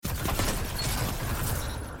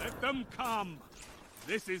them come.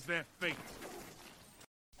 This is their fate.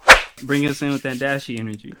 Bring us in with that dashy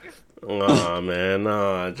energy. Oh man,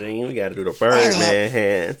 no, Gene, we gotta do the Birdman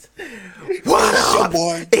hands. What up?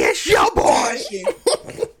 Boy. It's your boy.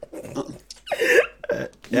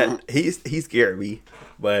 He scared me,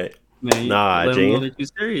 but Man, nah, Gene. You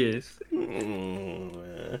serious? Can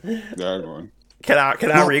I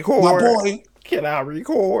record? My boy. Can I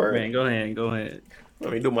record? Man, go ahead.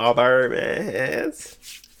 Let me do my Birdman hands.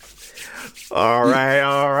 All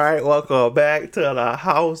right. Welcome back to the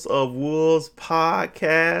House of Wolves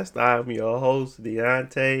podcast. I'm your host,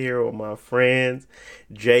 Deontay, here with my friends,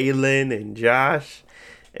 Jalen and Josh.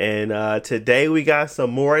 And today we got some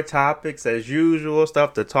more topics as usual,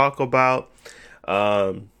 stuff to talk about.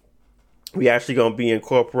 We actually going to be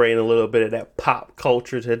incorporating a little bit of that pop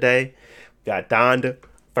culture today. We got DONDA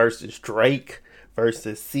versus Drake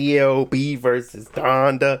versus CLB versus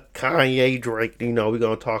DONDA, Kanye, Drake. You know, we're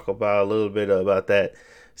going to talk about a little bit about that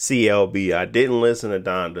CLB. I didn't listen to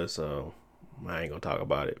DONDA, so I ain't going to talk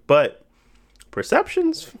about it. But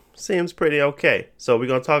perceptions seems pretty okay. So we're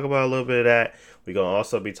going to talk about a little bit of that. We're going to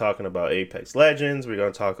also be talking about Apex Legends. We're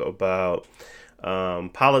going to talk about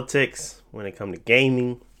politics when it comes to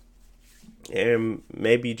gaming. And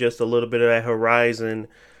maybe just a little bit of that Horizon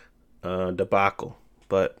debacle.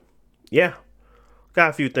 But yeah, got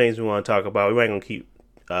a few things we want to talk about. We ain't going to keep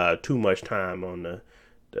too much time on the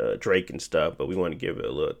Drake and stuff, but we want to give it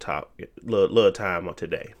a little time on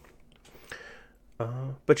today.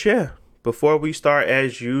 But yeah, before we start,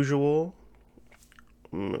 as usual,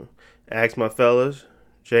 ask my fellas,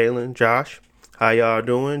 Jalen, Josh, how y'all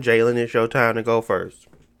doing? Jalen, it's your time to go first.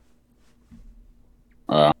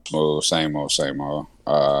 Smooth, same old.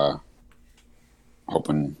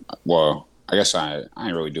 Hoping, well, I guess I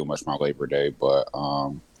ain't really do much my Labor Day, but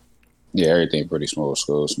yeah, everything pretty smooth.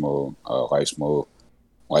 School smooth, life smooth,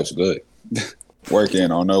 life's good.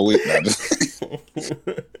 Working on no week.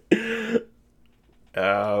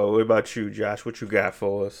 What about you, Josh? What you got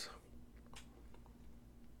for us?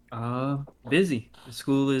 Busy. The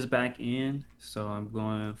school is back in, so I'm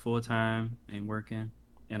going full time and working,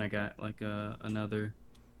 and I got like another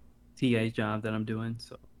TA job that I'm doing.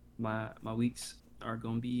 So my weeks are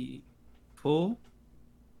gonna be full.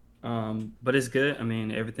 But it's good. I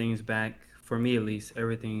mean, everything's back for me at least.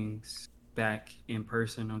 Everything's back in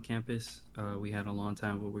person on campus. We had a long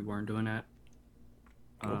time where we weren't doing that.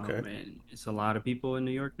 Okay. And it's a lot of people in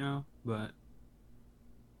New York now, but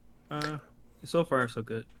so far so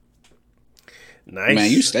good. Nice. Man,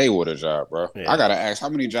 you stay with a job, bro. Yeah. I gotta ask, how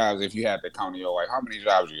many jobs, if you had to count in your life, how many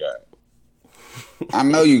jobs you got? I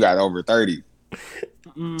know you got over 30. I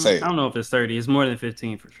don't know if it's 30. It's more than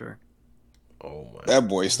 15 for sure. Oh my! That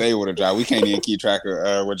boy stay with a job. We can't even keep track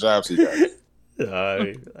of what jobs he got.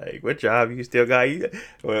 Like what job you still got?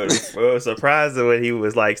 Well, it was surprising when he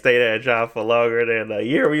was like staying at a job for longer than a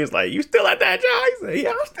year. We was like, "You still at that job?" He said,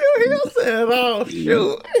 "Yeah, I'm still here." I said, "Oh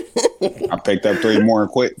shoot!" I picked up 3 more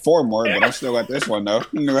and quit 4 more, but I'm still at this one though.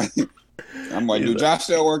 I'm like, do Josh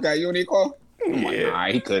still work at Uniqlo? I'm like, nah,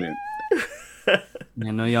 he couldn't. I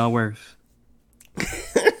know y'all worth.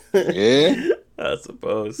 Yeah, I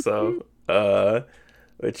suppose so. But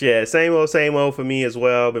yeah, same old for me as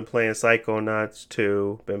well. Been playing Psychonauts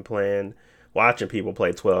 2. Been watching people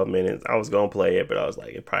play 12 minutes. I was gonna play it, but I was like,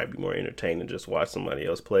 it'd probably be more entertaining to just watch somebody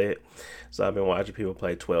else play it. So I've been watching people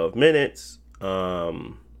play 12 minutes. My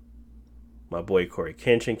boy Corey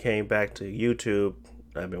Kenshin came back to YouTube.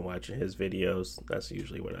 I've been watching his videos. That's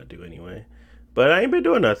usually what I do anyway. But I ain't been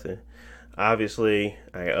doing nothing. Obviously,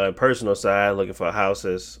 personal side, looking for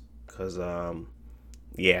houses because,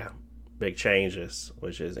 yeah, big changes,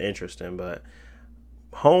 which is interesting. But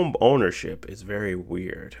home ownership is very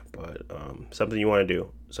weird, but something you want to do.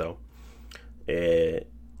 So,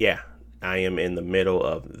 yeah, I am in the middle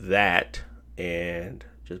of that and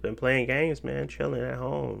just been playing games, man, chilling at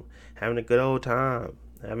home, having a good old time,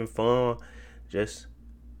 having fun, just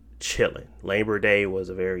chilling. Labor Day was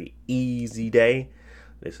a very easy day.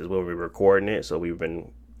 This is where we're recording it, so we've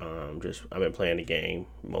been I've been playing the game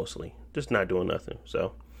mostly, just not doing nothing.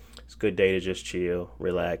 So it's a good day to just chill,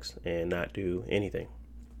 relax, and not do anything.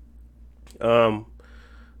 But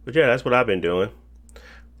yeah, that's what I've been doing.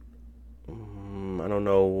 I don't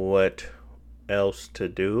know what else to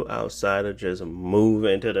do outside of just move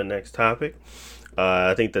into the next topic.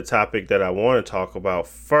 I think the topic that I want to talk about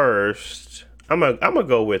first, I'm gonna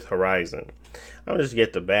go with Horizon. I'm gonna just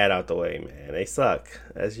get the bad out the way, man. They suck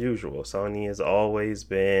as usual. Sony has always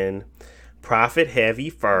been profit heavy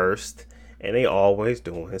first, and they always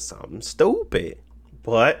doing something stupid.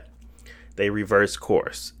 But they reverse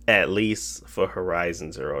course, at least for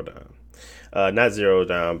Horizon Zero Dawn. Not Zero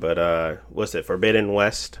Dawn, but what's it? Forbidden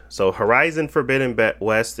West. So Horizon Forbidden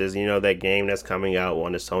West is, that game that's coming out,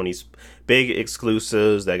 one of Sony's big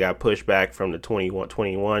exclusives that got pushed back from the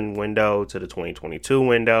 2021 window to the 2022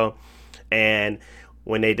 window. And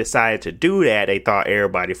when they decided to do that, they thought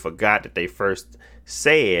everybody forgot that they first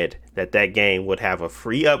said that game would have a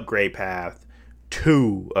free upgrade path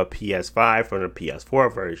to a PS5 from the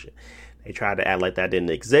PS4 version. They tried to act like that didn't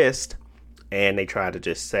exist, and they tried to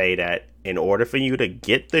just say that in order for you to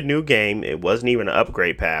get the new game, it wasn't even an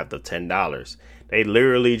upgrade path of $10. They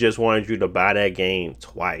literally just wanted you to buy that game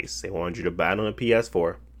twice. They wanted you to buy it on the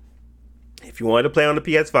PS4. If you wanted to play on the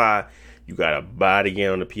PS5, you gotta buy it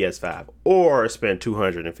again on the PS5, or spend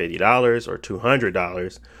 $250 or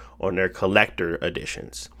 $200 on their collector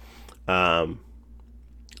editions.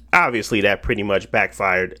 Obviously, that pretty much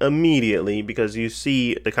backfired immediately because you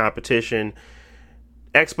see the competition.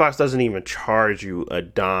 Xbox doesn't even charge you a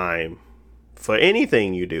dime for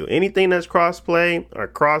anything you do. Anything that's cross-play or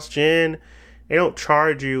cross-gen, they don't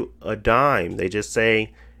charge you a dime. They just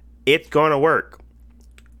say, it's going to work.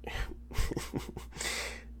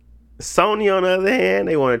 Sony, on the other hand,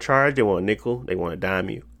 they want to charge, they want a nickel, they want to dime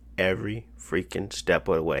you every freaking step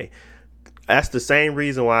of the way. That's the same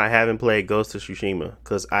reason why I haven't played Ghost of Tsushima,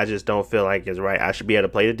 because I just don't feel like it's right. I should be able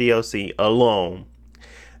to play the DLC alone,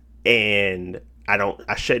 and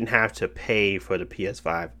I shouldn't have to pay for the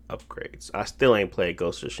PS5 upgrades. I still ain't played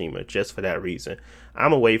Ghost of Tsushima just for that reason. I'm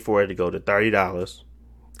gonna wait for it to go to $30,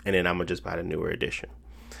 and then I'm gonna just buy the newer edition.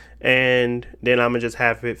 And then I'm gonna just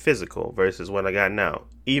have it physical versus what I got now.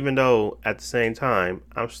 Even though at the same time,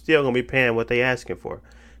 I'm still gonna be paying what they asking for.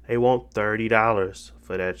 They want $30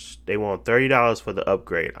 for that. They want $30 for the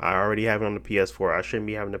upgrade. I already have it on the PS4. I shouldn't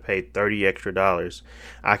be having to pay $30 extra dollars.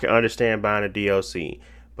 I can understand buying a DLC,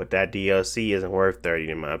 but that DLC isn't worth $30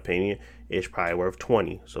 in my opinion. It's probably worth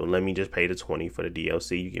 $20. So let me just pay the $20 for the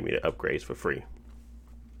DLC. You give me the upgrades for free.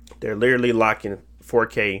 They're literally locking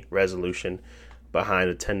 4K resolution behind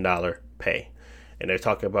a $10 pay. And they're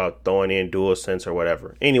talking about throwing in DualSense or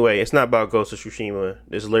whatever. Anyway, it's not about Ghost of Tsushima.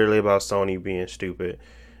 It's literally about Sony being stupid.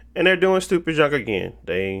 And they're doing stupid junk again.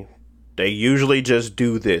 They usually just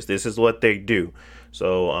do this. This is what they do.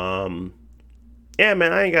 So, yeah,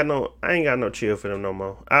 man, I ain't got no chill for them no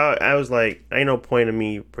more. I was like, ain't no point in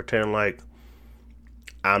me pretending like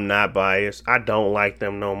I'm not biased. I don't like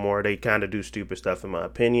them no more. They kind of do stupid stuff in my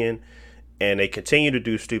opinion. And they continue to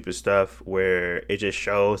do stupid stuff where it just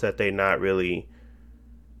shows that they not really,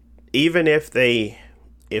 even if they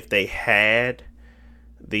had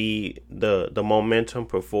the momentum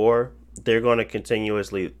before, they're going to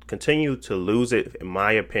continue to lose it, in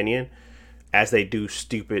my opinion, as they do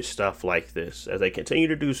stupid stuff like this. As they continue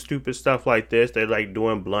to do stupid stuff like this, they're like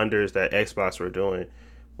doing blunders that Xbox were doing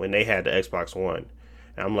when they had the Xbox One.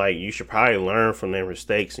 And I'm like, you should probably learn from their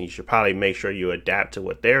mistakes, and you should probably make sure you adapt to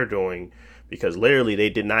what they're doing, because literally they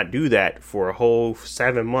did not do that for a whole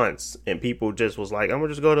 7 months, and people just was like, I'm gonna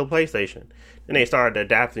just go to PlayStation. And they started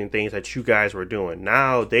adapting things that you guys were doing.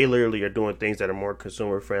 Now they literally are doing things that are more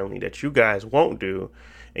consumer friendly that you guys won't do,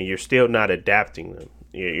 and you're still not adapting them.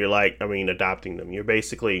 Adopting them. You're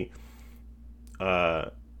basically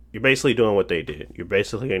doing what they did. You're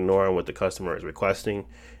basically ignoring what the customer is requesting,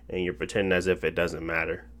 and you're pretending as if it doesn't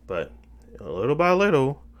matter. But little by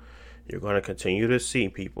little, you're going to continue to see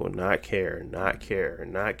people not care. And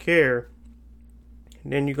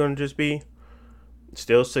then you're going to just be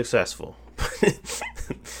still successful.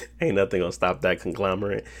 Ain't nothing going to stop that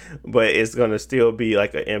conglomerate. But it's going to still be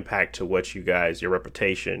like an impact to what you guys, your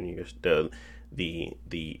reputation, the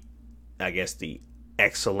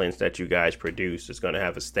excellence that you guys produce is going to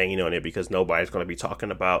have a stain on it, because nobody's going to be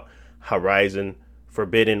talking about Horizon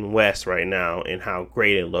Forbidden West right now and how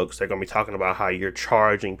great it looks. They're going to be talking about how you're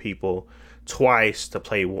charging people twice to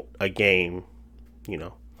play a game,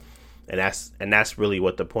 and that's really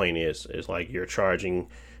what the point is like you're charging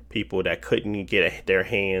people that couldn't get their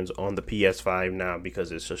hands on the PS5 now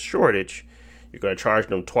because it's a shortage. You're going to charge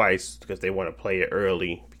them twice because they want to play it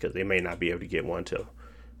early, because they may not be able to get one till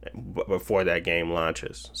before that game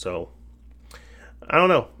launches. So I don't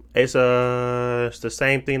know. It's the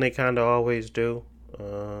same thing they kind of always do.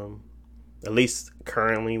 At least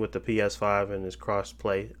currently with the PS5 and this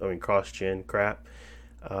cross-gen crap.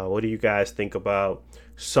 What do you guys think about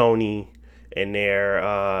Sony and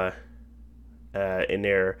their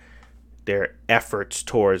efforts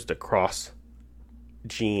towards the cross-gen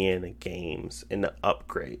games and the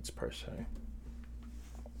upgrades per se?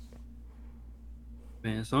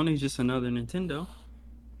 Man, Sony's just another Nintendo.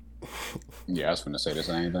 Yeah, I was going to say the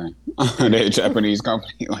same thing. They're a Japanese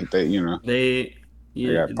company, like they know they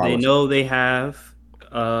know they have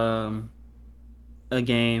a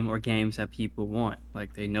game or games that people want.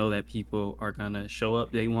 Like they know that people are gonna show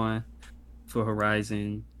up day one for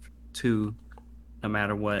Horizon 2, no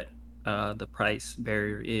matter what the price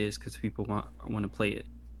barrier is, because people want to play it.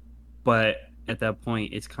 But at that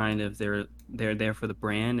point, it's kind of they're there for the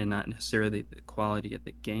brand and not necessarily the quality of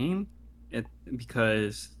the game,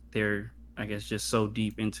 because they're, I guess, just so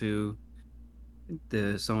deep into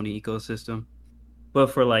the Sony ecosystem. But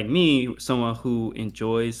for like me, someone who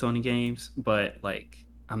enjoys Sony games, but like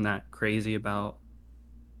not crazy about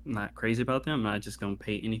them, I'm not just gonna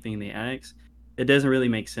pay anything they ask. It doesn't really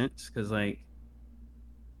make sense because like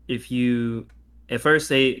if you at first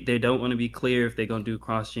they don't want to be clear if they're gonna do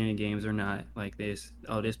cross-gen games or not. Like this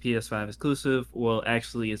PS5 exclusive. Well,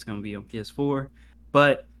 actually, it's gonna be on PS4,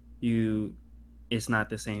 but it's not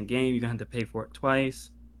the same game. You're gonna have to pay for it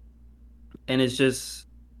twice, and it's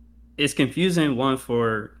confusing, one,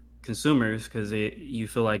 for consumers because you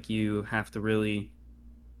feel like you have to really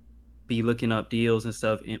be looking up deals and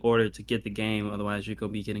stuff in order to get the game. Otherwise, you're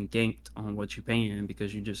gonna be getting ganked on what you're paying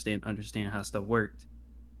because you just didn't understand how stuff worked.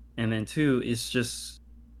 And then two, it's just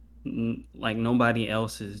like nobody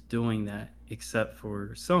else is doing that except for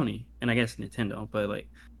Sony and I guess Nintendo. But like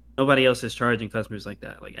nobody else is charging customers like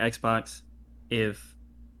that. Like Xbox, if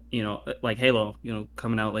like Halo,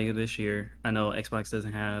 coming out later this year. I know Xbox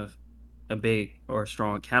doesn't have a big or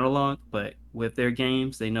strong catalog, but with their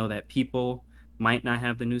games, they know that people might not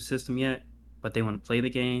have the new system yet, but they want to play the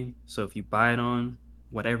game. So if you buy it on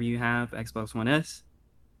whatever you have, Xbox One S,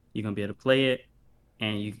 you're going to be able to play it,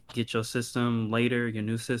 and you get your system later, your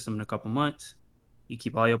new system, in a couple months. You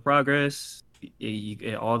keep all your progress, you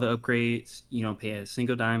get all the upgrades, you don't pay a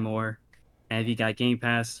single dime more. And if you got Game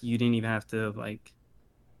Pass, you didn't even have to like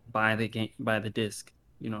buy the disc,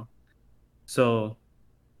 So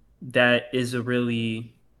that is a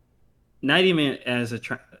really not even as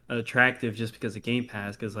attractive just because of Game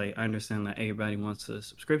Pass, because like I understand that everybody wants a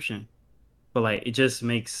subscription, but like it just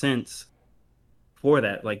makes sense for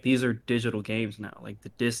that. Like these are digital games now. Like the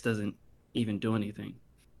disc doesn't even do anything.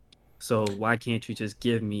 So why can't you just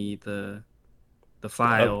give me the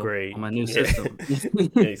file Upgrade on my new system?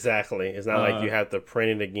 Exactly. It's not like you have to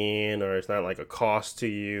print it again, or it's not like a cost to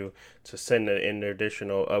you to send an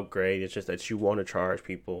additional upgrade. It's just that you want to charge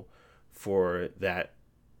people for that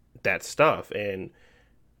stuff. And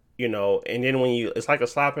and then it's like a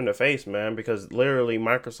slap in the face, man, because literally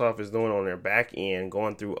Microsoft is doing on their back end,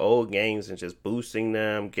 going through old games and just boosting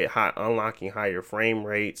them, unlocking higher frame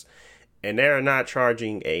rates, and they're not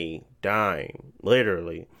charging a dime.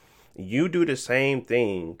 Literally, you do the same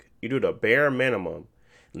thing. You do the bare minimum,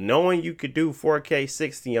 knowing you could do 4K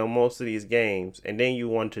 60 on most of these games, and then you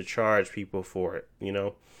want to charge people for it.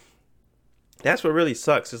 That's what really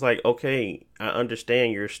sucks. It's like, okay, I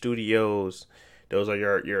understand your studios. Those are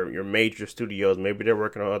your major studios. Maybe they're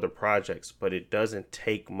working on other projects, but it doesn't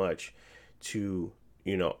take much to,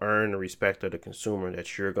 earn the respect of the consumer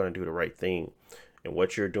that you're going to do the right thing. And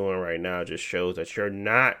what you're doing right now just shows that you're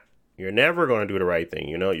never going to do the right thing.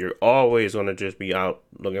 You're always going to just be out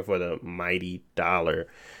looking for the mighty dollar.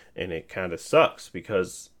 And it kind of sucks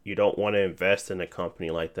because you don't want to invest in a company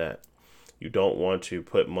like that. You don't want to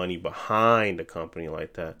put money behind a company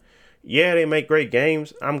like that. Yeah, they make great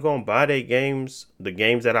games. I'm going to buy their games, the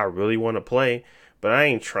games that I really want to play, but I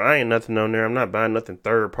ain't trying nothing on there. I'm not buying nothing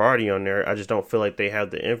third party on there. I just don't feel like they have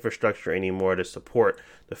the infrastructure anymore to support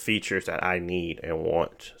the features that I need and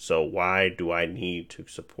want. So why do I need to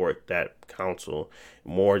support that console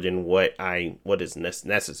more than what is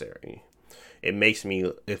necessary?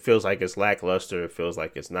 It feels like it's lackluster. It feels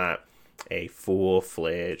like it's not a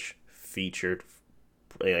full-fledged featured,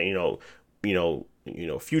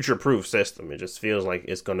 future-proof system. It just feels like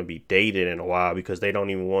it's going to be dated in a while because they don't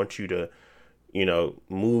even want you to,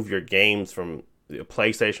 move your games from the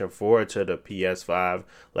PlayStation 4 to the PS5,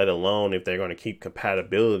 let alone if they're going to keep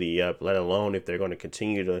compatibility up, let alone if they're going to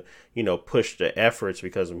continue to, push the efforts.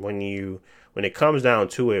 Because when it comes down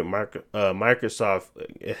to it, Microsoft,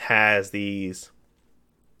 it has these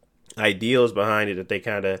ideals behind it that they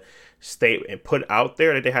kind of state and put out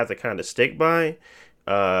there that they have to kind of stick by,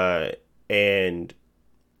 and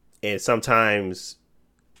sometimes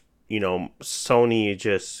Sony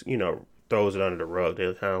just throws it under the rug.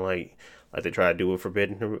 They're kind of like they try to do with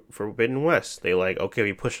Forbidden West. They like, okay,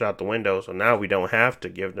 we pushed it out the window, so now we don't have to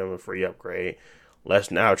give them a free upgrade. Let's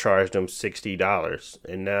now charge them $60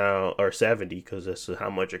 and now, or $70, because this is how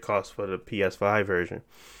much it costs for the PS5 version,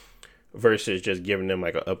 versus just giving them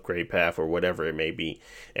like an upgrade path or whatever it may be.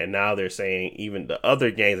 And now they're saying even the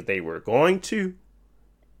other games that they were going to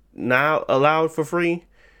now allow for free,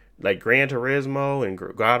 like Gran Turismo and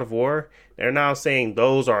God of War, they're now saying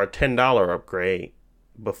those are a $10 upgrade.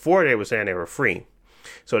 Before they were saying they were free.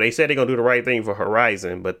 So they said they're gonna do the right thing for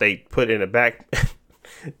Horizon, but they put in the back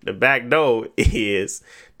the back door is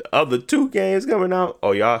the other 2 games coming out.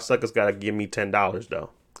 Oh, y'all suckers gotta give me $10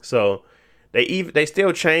 though. So they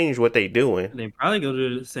still change what they doing. They probably go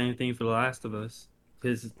do the same thing for The Last of Us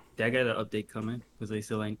because that got an update coming because they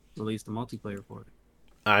still ain't released the multiplayer for it.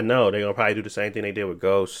 I know they're gonna probably do the same thing they did with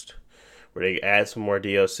Ghost, where they add some more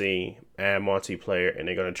DLC, add multiplayer, and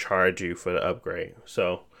they're gonna charge you for the upgrade.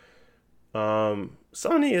 So,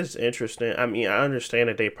 Sony is interesting. I mean, I understand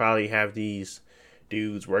that they probably have these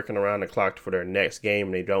dudes working around the clock for their next game,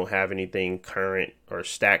 and they don't have anything current or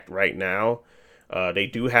stacked right now. They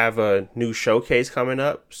do have a new showcase coming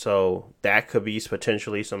up, so that could be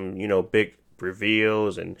potentially some, big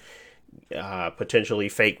reveals and potentially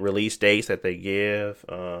fake release dates that they give.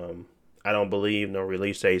 I don't believe no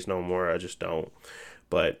release dates no more. I just don't.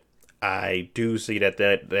 But I do see that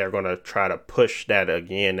they're going to try to push that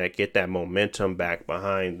again, that get that momentum back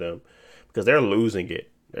behind them, because they're losing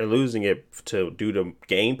it. They're losing it to due to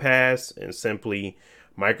Game Pass and simply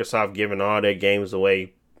Microsoft giving all their games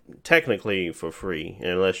away technically for free,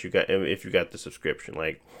 unless if you got the subscription.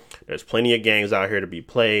 Like, there's plenty of games out here to be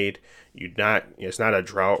played. It's not a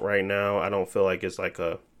drought right now. I don't feel like it's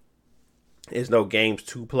no games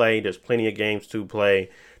to play. There's plenty of games to play.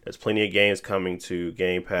 There's plenty of games coming to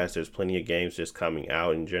Game Pass. There's plenty of games just coming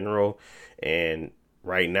out in general. And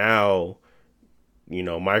right now,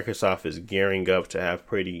 Microsoft is gearing up to have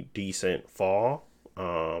pretty decent fall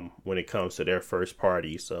when it comes to their first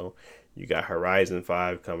party. So you got Horizon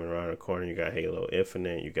 5 coming around the corner. You got Halo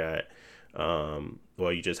Infinite. You got,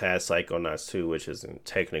 you just had Psychonauts 2, which isn't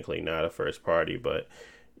technically not a first party, but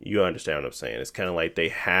you understand what I'm saying. It's kind of like they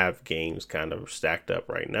have games kind of stacked up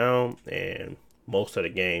right now, and most of the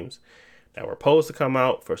games that were supposed to come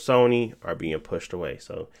out for Sony are being pushed away.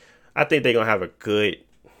 So I think they're going to have a good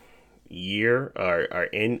year or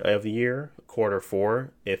end of year, Q4,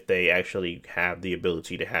 if they actually have the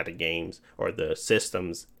ability to have the games or the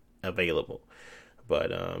systems available.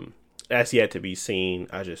 But that's yet to be seen.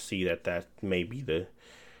 I just see that may be the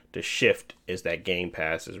shift, is that Game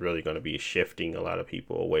Pass is really going to be shifting a lot of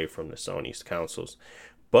people away from the Sony's consoles.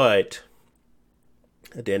 But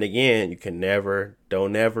then again, you can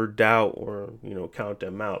don't ever doubt or count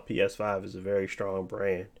them out. PS5 is a very strong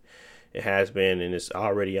brand. It has been, and it's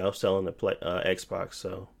already outselling the Xbox.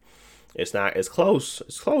 So it's not as close.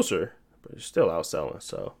 It's closer, but it's still outselling.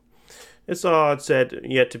 So it's all said,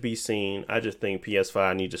 yet to be seen. I just think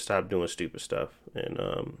PS5 need to stop doing stupid stuff and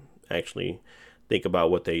actually think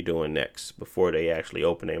about what they're doing next before they actually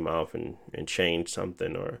open their mouth and change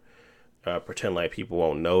something or pretend like people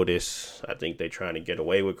won't notice. I think they're trying to get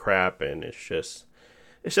away with crap, and it's just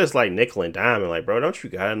like nickel and diamond. Like, bro, don't you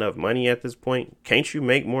got enough money at this point? Can't you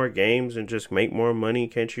make more games and just make more money?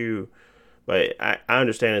 Can't you? But I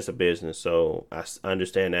understand it's a business, so I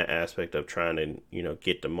understand that aspect of trying to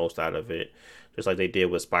get the most out of it, just like they did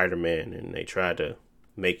with Spider-Man, and they tried to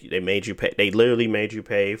made you pay. They literally made you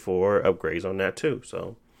pay for upgrades on that too.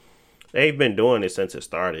 So they've been doing it since it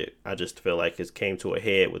started. I just feel like it came to a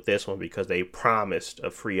head with this one because they promised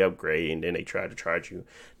a free upgrade, and then they tried to charge you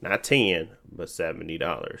not $10 but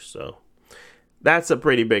 $70. So that's a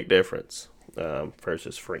pretty big difference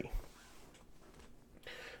versus free.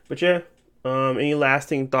 But yeah, any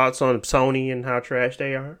lasting thoughts on Sony and how trash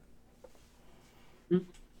they are?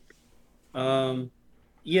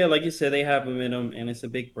 Yeah, like you said, they have momentum, and it's a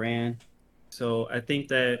big brand. So I think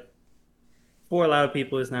that for a lot of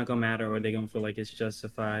people, it's not gonna matter, or they're gonna feel like it's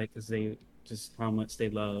justified because they just how much they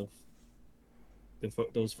love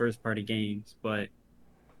those first party games. But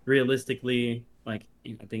realistically, like,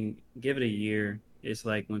 I think give it a year. It's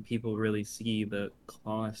like when people really see the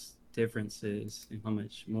cost differences and how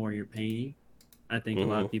much more you're paying. I think a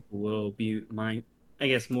lot of people will be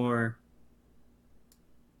more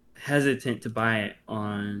hesitant to buy it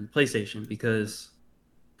on PlayStation because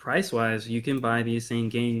price-wise, you can buy these same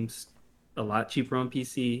games a lot cheaper on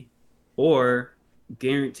PC or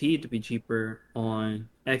guaranteed to be cheaper on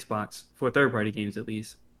Xbox for third-party games at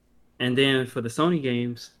least. And then for the Sony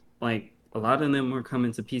games, like a lot of them are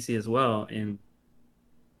coming to PC as well and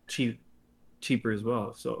cheaper as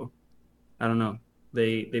well. So I don't know.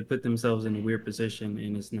 They put themselves in a weird position,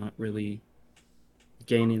 and it's not really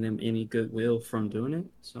gaining them any goodwill from doing it.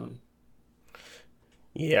 So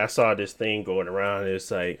yeah, I saw this thing going around. It's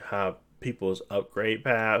like how people's upgrade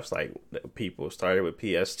paths, like people started with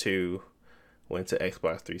PS2, went to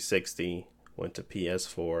Xbox 360, went to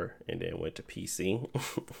PS4, and then went to PC.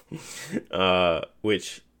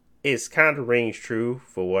 Which it's kind of rings true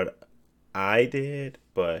for what I did,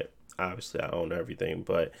 but obviously I own everything.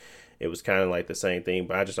 But it was kind of like the same thing.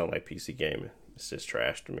 But I just don't like PC gaming. It's just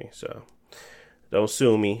trash to me. So don't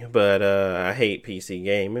sue me. But I hate PC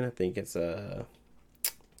gaming. I think it's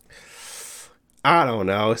I don't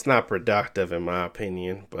know. It's not productive in my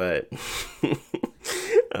opinion. But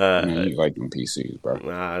Man, you like them PCs, bro.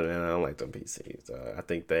 nah, man, I don't like them PCs. I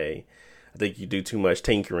think you do too much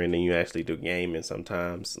tinkering and you actually do gaming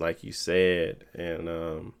sometimes, like you said.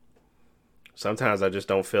 And sometimes I just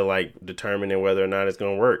don't feel like determining whether or not it's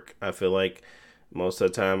going to work. I feel like most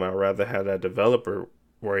of the time I'd rather have that developer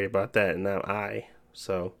worry about that and not I.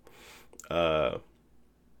 So,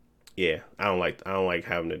 yeah, I don't like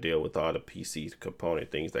having to deal with all the PC component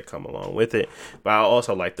things that come along with it. But I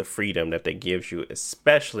also like the freedom that they gives you,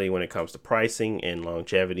 especially when it comes to pricing and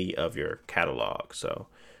longevity of your catalog. So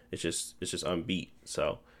it's just unbeat.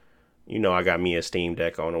 So, I got me a Steam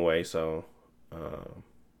Deck on the way. So,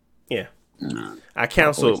 yeah. I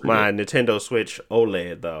canceled my Nintendo Switch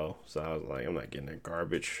OLED though. So I was like, I'm not getting that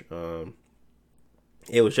garbage.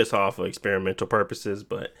 It was just all for experimental purposes,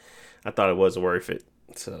 but I thought it wasn't worth it.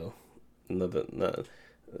 So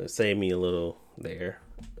save me a little there,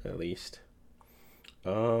 at least.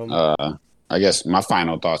 I guess my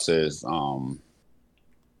final thoughts is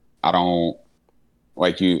I don't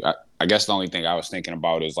like you. I guess the only thing I was thinking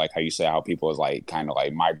about is like how you say how people is like kind of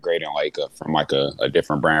like migrating like from like a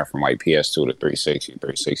different brand from like PS2 to 360,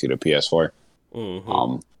 360 to PS4.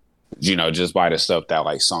 Mm-hmm. Just by the stuff that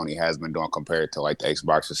like Sony has been doing compared to like the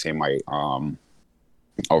Xbox. It seemed like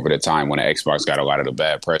over the time when the Xbox got a lot of the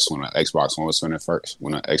bad press when the Xbox One was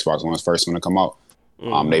first going to come out.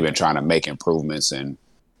 Mm-hmm. They've been trying to make improvements and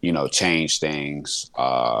change things.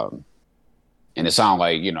 And it sounds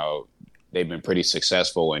like they've been pretty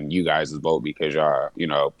successful in you guys' vote because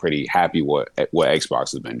y'all pretty happy what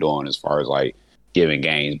Xbox has been doing as far as like giving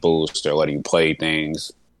games boosts or letting you play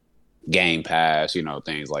things, Game Pass,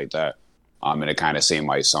 things like that. And it kind of seemed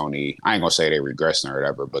like Sony, I ain't gonna say they regressing or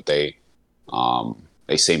whatever, but they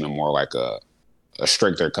seem more like a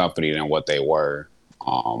stricter company than what they were.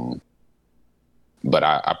 But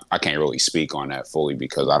I can't really speak on that fully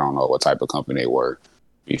because I don't know what type of company they were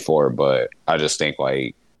before. But I just think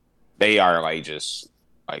like they are like just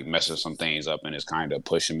like messing some things up, and it's kind of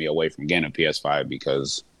pushing me away from getting a PS5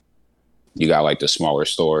 because you got like the smaller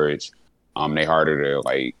storage. They harder to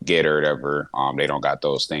like get or whatever. They don't got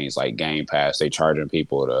those things like Game Pass. They charging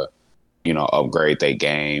people to upgrade their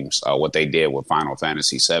games. What they did with Final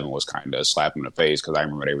Fantasy VII was kind of a slap in the face because I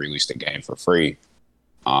remember they released the game for free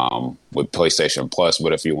with PlayStation Plus.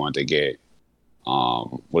 But if you want to get,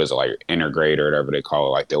 what is it, like integrate or whatever they call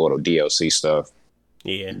it, like the little DLC stuff,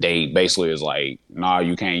 yeah, they basically is like, nah,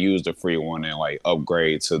 you can't use the free one and like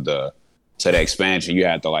upgrade to the expansion. You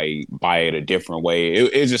have to like buy it a different way.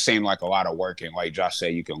 It just seemed like a lot of work, and like Josh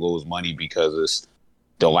said, you can lose money because it's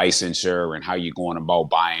the licensure and how you going about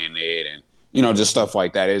buying it, and just stuff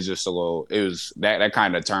like that. It's just that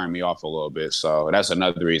kind of turned me off a little bit. So that's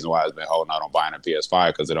another reason why I've been holding out on buying a PS5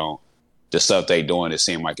 because the stuff they doing, it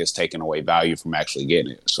seemed like it's taking away value from actually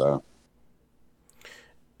getting it. So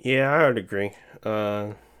yeah, I would agree,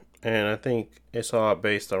 and I think it's all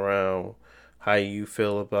based around how you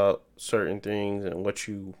feel about certain things and what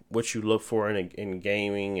you look for in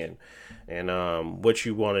gaming and what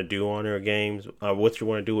you want to do on your games, what you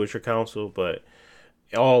want to do with your console. But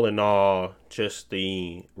all in all, just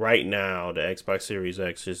right now, the Xbox Series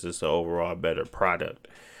X is just an overall better product.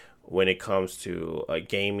 When it comes to a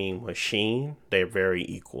gaming machine, they're very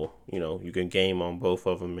equal. You can game on both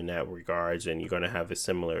of them in that regards, and you're going to have a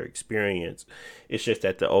similar experience. It's just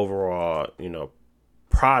that the overall,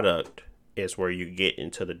 product is where you get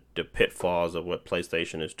into the pitfalls of what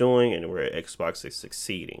PlayStation is doing and where Xbox is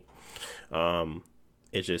succeeding.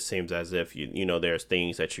 It just seems as if there's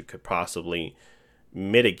things that you could possibly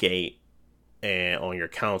mitigate and on your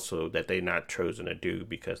console that they're not chosen to do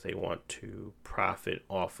because they want to profit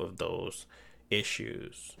off of those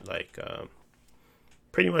issues. Like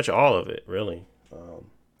pretty much all of it, really.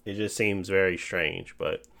 It just seems very strange,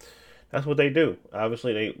 but that's what they do.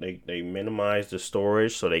 Obviously, they minimize the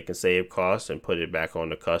storage so they can save costs and put it back on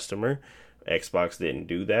the customer. Xbox didn't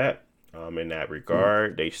do that. In that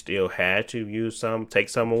regard, they still had to take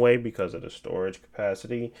some away because of the storage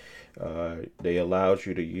capacity. They allowed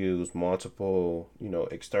you to use multiple,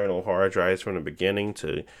 external hard drives from the beginning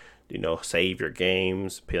to, save your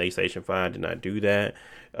games. PlayStation 5 did not do that.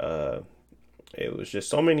 It was just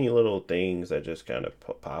so many little things that just kind of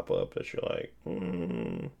pop up that you're like,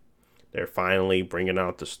 They're finally bringing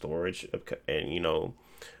out the storage and,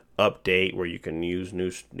 update where you can use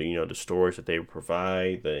the storage that they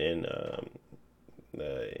provide, the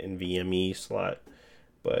NVMe slot,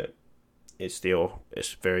 but it's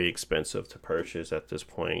very expensive to purchase at this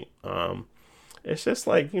point. It's just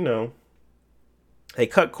like, they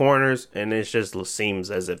cut corners, and it just seems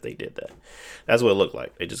as if they did that. That's what it looked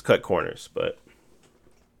like. They just cut corners, but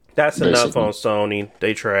that's enough on Sony.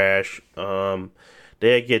 They trash.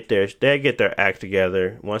 They get their act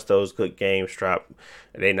together. Once those good games drop,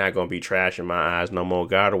 they're not gonna be trash in my eyes no more.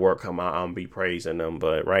 God of War come out, I'm gonna be praising them.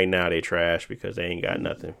 But right now they trash because they ain't got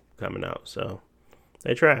nothing coming out. So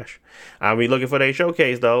they trash. I'll be looking for their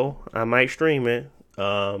showcase though. I might stream it.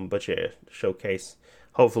 But yeah, showcase.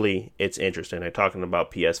 Hopefully it's interesting. They're talking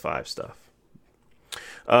about PS5 stuff.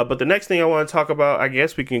 But the next thing I want to talk about, I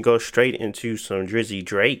guess we can go straight into some Drizzy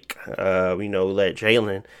Drake. Let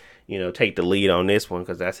Jalen, take the lead on this one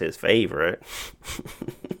because that's his favorite.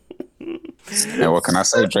 And what can I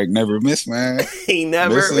say? Drake never missed, man. He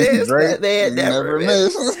never missed. Drake, That never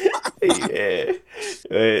missed. Yeah.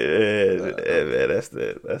 Man, that's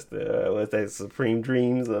the what's that? Supreme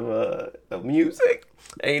Dreams of music.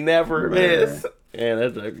 They never miss. Man,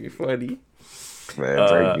 that's gonna be funny.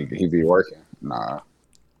 Man, Drake, he be working. Nah.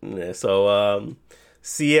 Yeah, so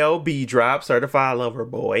CLB dropped Certified Lover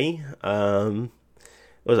Boy.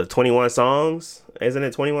 Was it 21 songs? Isn't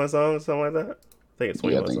it 21 songs? Something like that? I think it's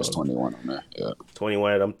 21 I think songs. it's 21 on there. Yeah.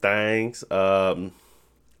 21 of them things. Got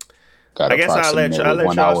I guess I'll let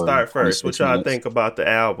y'all start first. What y'all minutes. think about the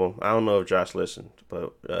album? I don't know if Josh listened,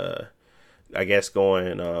 but I guess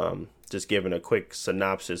just giving a quick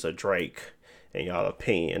synopsis of Drake and y'all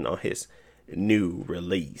opinion on his new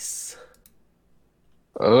release.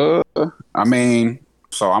 I mean,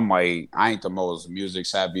 so I'm like, I ain't the most music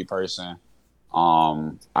savvy person.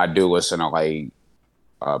 I do listen to like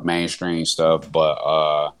mainstream stuff, but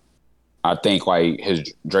I think like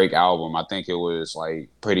his Drake album, I think it was like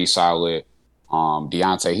pretty solid.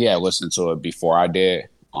 Deontay, he had listened to it before I did.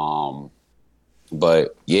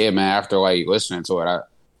 But yeah, man, after like listening to it,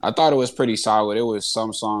 I thought it was pretty solid. It was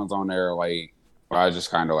some songs on there like where I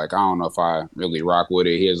just kind of like, I don't know if I really rock with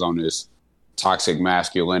it. He is on this toxic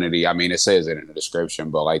masculinity. I mean, it says it in the description,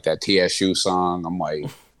 but like that TSU song, I'm like,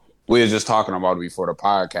 we were just talking about it before the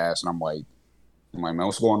podcast, and I'm like, man,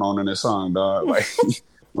 what's going on in this song, dog? Like,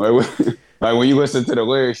 like when you listen to the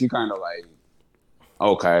lyrics, you kind of like,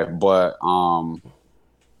 okay, but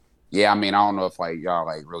yeah, I mean, I don't know if like y'all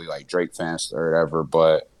like really like Drake fans or whatever,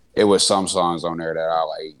 but it was some songs on there that I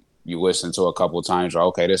like. You listen to a couple of times, like,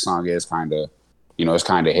 okay, this song is kind of, it's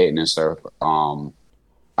kind of hitting and stuff.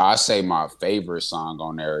 I say my favorite song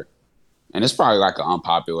on there, and it's probably like an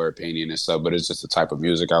unpopular opinion and stuff, but it's just the type of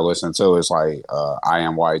music I listen to. It's like I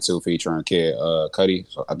Am Y2 featuring Kid Cudi.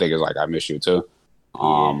 So I think it's like I Miss You Too.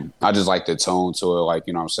 I just like the tone to it, like,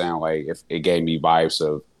 you know what I'm saying? Like if it gave me vibes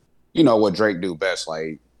of, what Drake do best,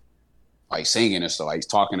 like singing and stuff, like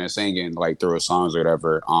talking and singing like through his songs or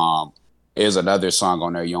whatever. There's another song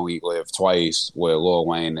on there, You Only Live Twice, with Lil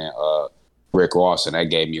Wayne and Rick Ross, and that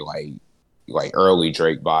gave me like early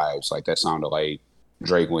Drake vibes. Like that sounded like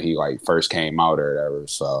Drake when he like first came out or whatever.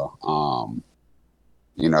 So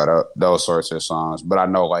those sorts of songs. But I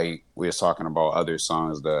know like we was talking about other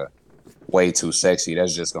songs, the Way Too Sexy,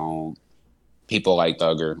 that's just gonna, people like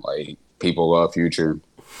Thugger, like people love Future.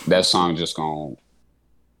 That song it's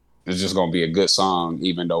just gonna be a good song,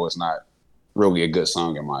 even though it's not really a good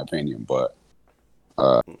song in my opinion. But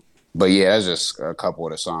yeah, that's just a couple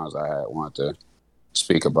of the songs I had wanted to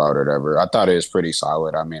speak about or whatever. I thought it was pretty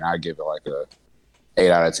solid. I mean, I give it like a 8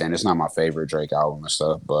 out of 10. It's not my favorite Drake album and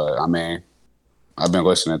stuff, but I mean, I've been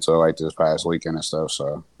listening to it like this past weekend and stuff.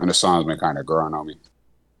 So, and the song's been kind of growing on me.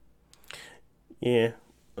 Yeah.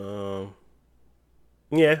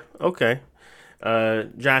 Yeah. Okay.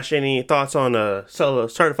 Josh, any thoughts on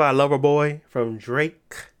Certified Lover Boy from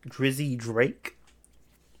Drake, Drizzy Drake?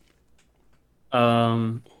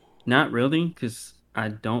 Not really, because I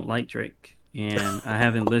don't like Drake, and I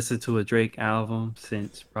haven't listened to a Drake album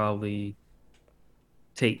since probably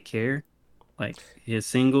Take Care. Like his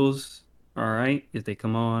singles, all right, if they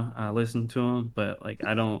come on, I listen to them, but like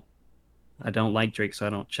I don't like Drake, so I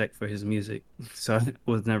don't check for his music. So I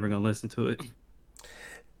was never gonna listen to it.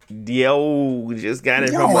 Yo, just got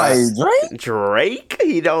it You from don't like Drake.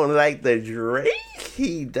 He don't like the Drake.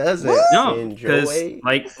 He doesn't enjoy.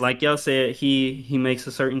 Like y'all said, he makes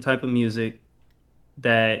a certain type of music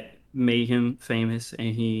that made him famous,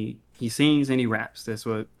 and he sings and he raps. That's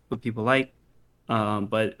what people like.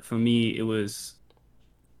 But for me, it was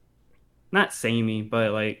not samey,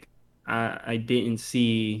 but like I didn't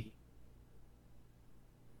see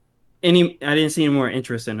I didn't see any more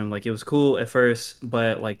interest in him. Like it was cool at first,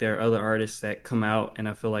 but like there are other artists that come out and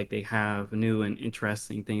I feel like they have new and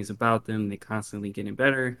interesting things about them. They constantly getting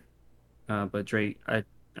better. But Drake, I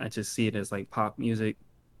just see it as like pop music,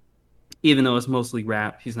 even though it's mostly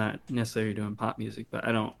rap. He's not necessarily doing pop music, but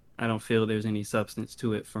I don't feel there's any substance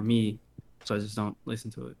to it for me, so I just don't listen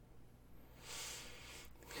to it.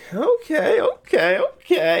 Okay.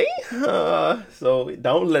 So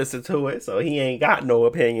don't listen to it. So he ain't got no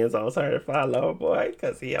opinions on Certified Lover Boy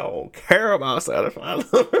because he don't care about Certified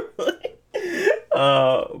Lover Boy.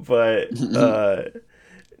 But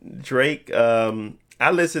Drake,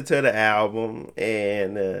 I listened to the album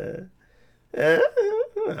and I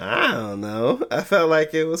don't know. I felt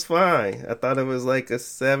like it was fine. I thought it was like a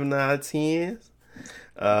 7 out of 10.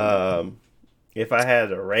 If I had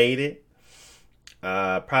to rate it,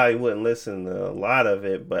 I probably wouldn't listen to a lot of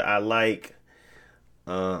it, but I like.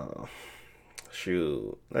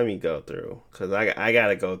 Shoot, let me go through because I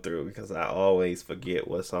gotta go through because I always forget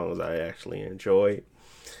what songs I actually enjoyed.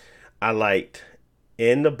 I liked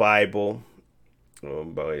In the Bible,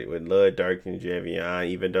 with Lil Durk and Giveon,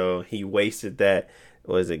 even though he wasted that.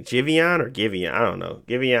 Was it Giveon or Giveon? I don't know.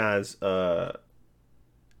 Giveon's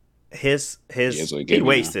he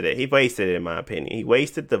wasted it. He wasted it in my opinion. He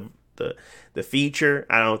wasted the feature.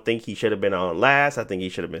 I don't think he should have been on last. I think he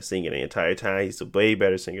should have been singing the entire time. He's a way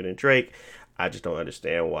better singer than Drake. I just don't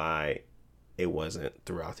understand why it wasn't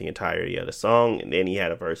throughout the entirety of the song. And then he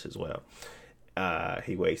had a verse as well.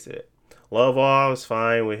 He wasted it. Love All was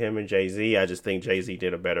fine with him and Jay-Z. I just think Jay-Z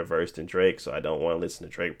did a better verse than Drake, so I don't want to listen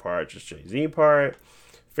to Drake part, just Jay-Z part.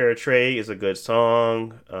 Fair Trade is a good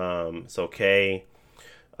song. It's okay.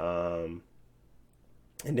 And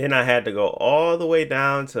then I had to go all the way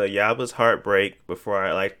down to Yaba's Heartbreak before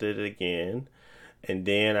I liked it again. And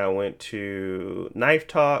then I went to Knife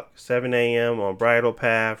Talk, 7 a.m. on Bridal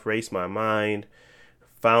Path, Race My Mind,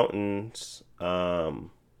 Fountains,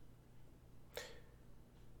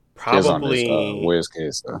 probably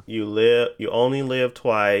You Only Live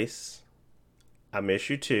Twice, I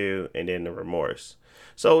Miss You Too, and then The Remorse.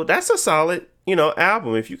 So that's a solid,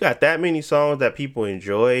 album. If you got that many songs that people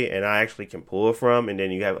enjoy and I actually can pull from, and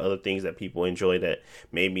then you have other things that people enjoy that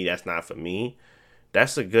maybe that's not for me,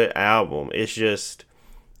 that's a good album. It's just,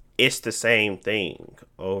 it's the same thing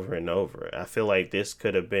over and over. I feel like this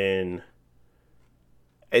could have been,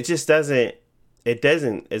 there's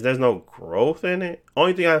no growth in it.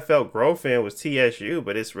 Only thing I felt growth in was TSU,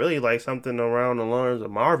 but it's really like something around the lines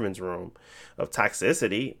of Marvin's Room of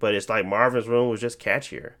Toxicity, but it's like Marvin's Room was just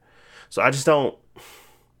catchier. So I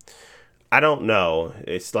don't know.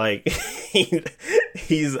 It's like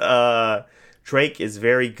he's Drake is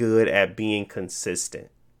very good at being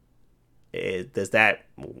consistent. Does that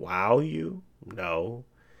wow you? No.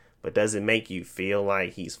 But does it make you feel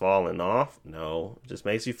like he's falling off? No. It just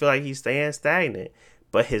makes you feel like he's staying stagnant.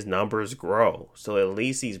 But his numbers grow. So at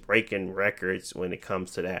least he's breaking records when it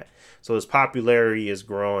comes to that. So his popularity is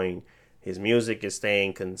growing. His music is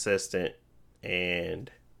staying consistent.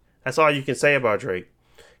 And that's all you can say about Drake.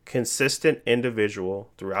 Consistent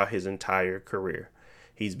individual throughout his entire career.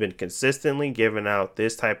 He's been consistently giving out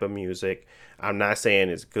this type of music. I'm not saying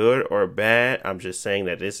it's good or bad. I'm just saying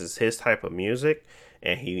that this is his type of music.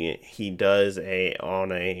 And he does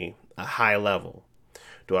on a high level.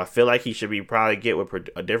 Do I feel like he should be probably get with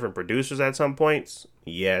different producers at some points?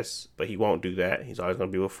 Yes, but he won't do that. He's always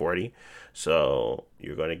going to be with 40. So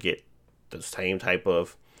you're going to get the same type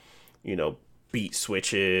of, beat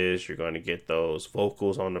switches. You're going to get those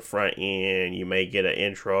vocals on the front end. You may get an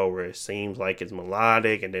intro where it seems like it's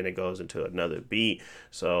melodic and then it goes into another beat.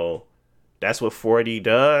 So that's what 40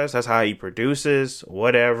 does. That's how he produces.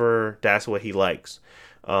 Whatever. That's what he likes.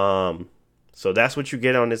 So that's what you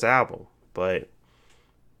get on this album. But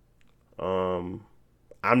I'm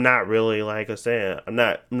not really, like I said, I'm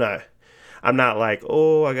not like,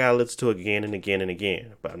 oh, I gotta listen to it again and again and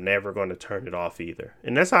again. But I'm never going to turn it off either.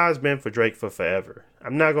 And that's how it's been for Drake for forever.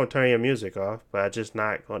 I'm not going to turn your music off, but I'm just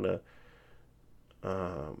not going to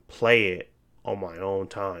play it on my own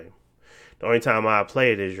time. The only time I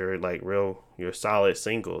play it is your solid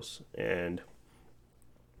singles. And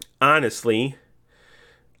honestly,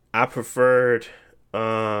 I preferred,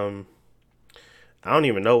 I don't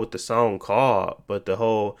even know what the song called, but the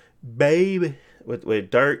whole Baby with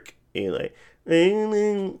Durk and like,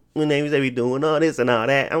 when they be doing all this and all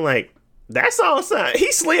that. I'm like, that song sound,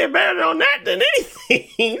 he slid better on that than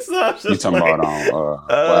anything. So you talking about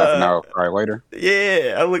Laugh Now, Cry Later?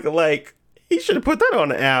 Yeah, I'm looking like, he should have put that on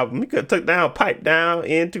the album. He could have took down Pipe Down,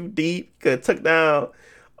 In Too Deep. Could have took down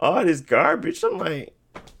all this garbage. I'm like,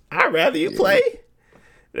 I'd rather you play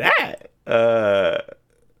that.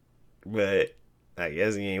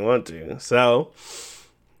 guess he ain't want to. So,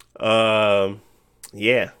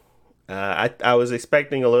 yeah. I was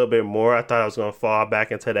expecting a little bit more. I thought I was gonna fall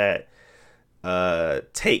back into that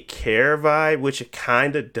Take Care vibe, which it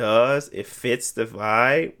kind of does. It fits the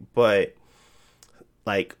vibe, but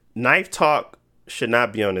like Knife Talk should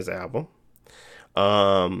not be on this album.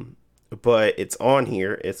 But it's on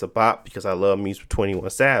here. It's a bop because I love music with 21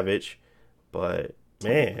 Savage. But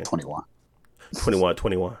man, 21.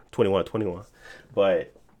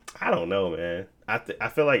 But I don't know, man. I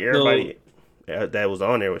feel like everybody that was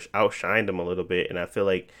on there outshined him a little bit, and I feel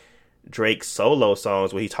like Drake's solo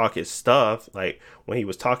songs when he talk his stuff, like when he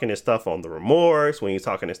was talking his stuff on The Remorse, when he was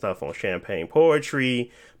talking his stuff on Champagne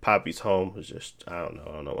Poetry, Poppy's Home was just, I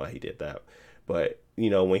don't know why he did that. But, you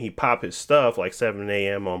know, when he pop his stuff like 7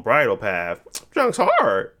 a.m. on Bridal Path, junk's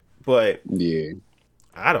hard. But yeah,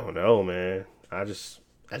 I don't know, man. I just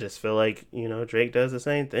feel like, you know, Drake does the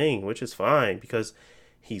same thing, which is fine because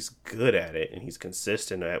he's good at it and he's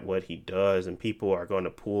consistent at what he does, and people are going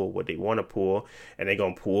to pull what they want to pull, and they're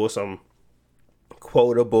going to pull some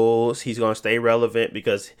quotables. He's going to stay relevant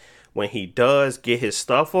because when he does get his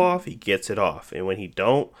stuff off, he gets it off, and when he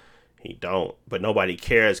don't, he don't. But nobody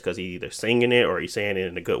cares because he's either singing it or he's saying it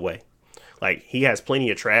in a good way. Like, he has plenty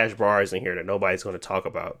of trash bars in here that nobody's going to talk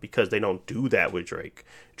about because they don't do that with Drake.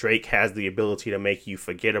 Drake has the ability to make you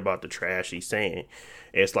forget about the trash he's saying.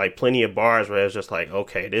 It's like plenty of bars where it's just like,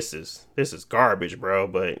 okay, this is garbage, bro.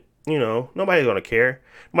 But, you know, nobody's going to care.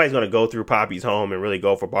 Nobody's going to go through Poppy's Home and really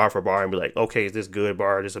go for bar and be like, okay, is this good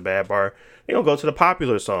bar? Is this a bad bar? They don't go to the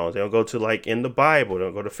popular songs. They don't go to, like, In the Bible. They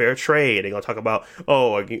don't go to Fair Trade. They're going to talk about,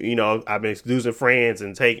 oh, you know, I've been losing friends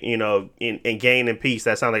and and gaining peace.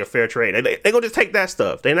 That sounds like a fair trade. They're going to just take that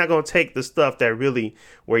stuff. They're not going to take the stuff that really,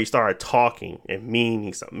 where he started talking and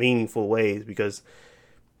meaning some meaningful ways, because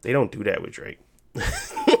they don't do that with Drake.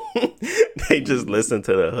 They just listen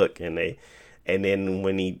to the hook and then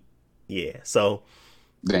when he, so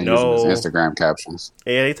then using his Instagram captions.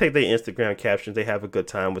 Yeah, they take their Instagram captions. They have a good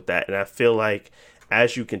time with that, and I feel like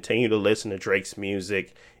as you continue to listen to Drake's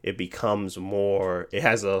music, it becomes more. It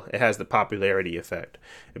has the popularity effect.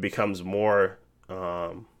 It becomes more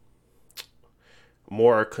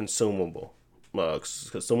consumable. You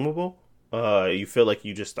feel like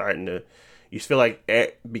you just starting to. You feel like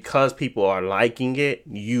because people are liking it,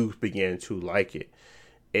 you begin to like it.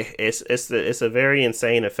 It's a very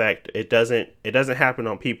insane effect. It doesn't happen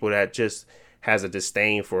on people that just has a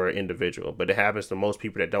disdain for an individual, but it happens to most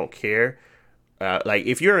people that don't care. Like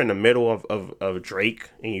if you're in the middle of Drake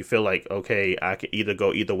and you feel like, okay, I can either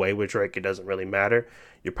go either way with Drake, it doesn't really matter.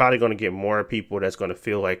 You're probably going to get more people that's going to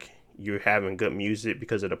feel like you're having good music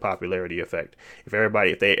because of the popularity effect.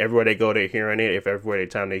 Everywhere they go, they're hearing it. If everywhere they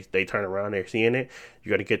turn around, they're seeing it.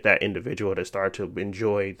 You're going to get that individual to start to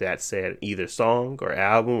enjoy that said either song or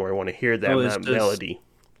album, or want to hear that melody.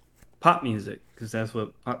 Pop music, because that's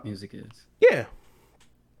what pop music is. Yeah.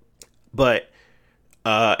 But,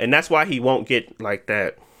 and that's why he won't get like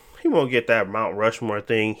that. He won't get that Mount Rushmore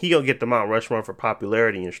thing. He gonna get the Mount Rushmore for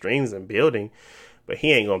popularity and streams and building, but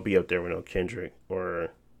he ain't gonna be up there with no Kendrick or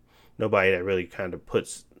nobody that really kind of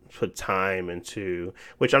put time into,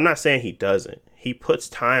 which I'm not saying he doesn't. He puts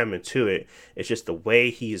time into it. It's just the way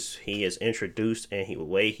he is introduced and the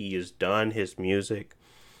way he has done his music.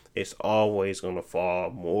 It's always going to fall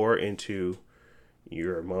more into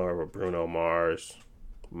you're more of a Bruno Mars,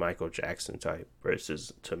 Michael Jackson type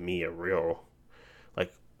versus, to me, a real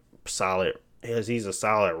like solid. He's a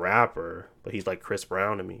solid rapper, but he's like Chris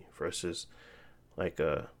Brown to me versus like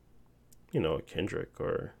a Kendrick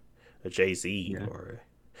or a Jay-Z, or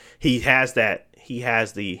he has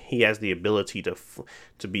the ability to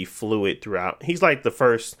be fluid throughout. He's like the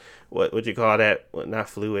first, what would you call that? Well, not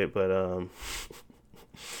fluid, but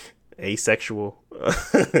asexual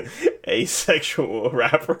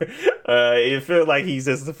rapper. It feels like he's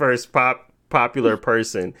just the first popular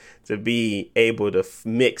person to be able to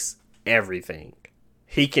mix everything.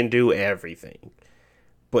 He can do everything,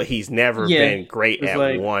 but he's never been great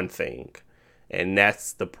at one thing. And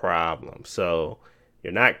that's the problem. So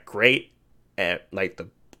you're not great at, like, the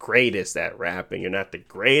greatest at rapping. You're not the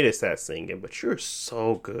greatest at singing, but you're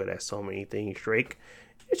so good at so many things, Drake.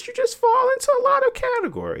 You just fall into a lot of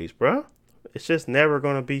categories, bro. It's just never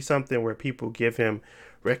going to be something where people give him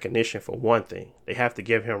recognition for one thing. They have to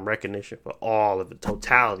give him recognition for all of the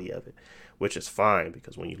totality of it, which is fine,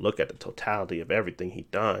 because when you look at the totality of everything he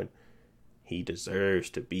done, he deserves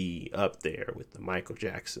to be up there with the Michael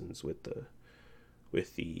Jacksons, with the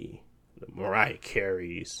Mariah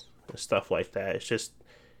Careys and stuff like that. It's just,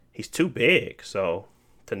 he's too big, so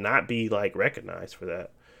to not be like recognized for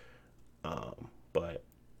that. But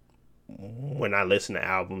when I listen to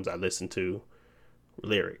albums, I listen to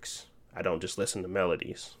lyrics. I don't just listen to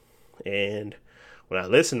melodies. And when I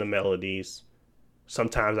listen to melodies,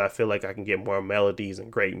 sometimes I feel like I can get more melodies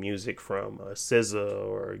and great music from a SZA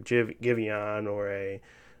or a Giveon or a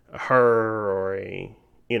Her or a,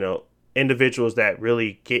 individuals that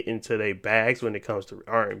really get into their bags when it comes to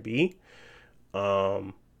R&B.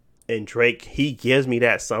 And Drake, he gives me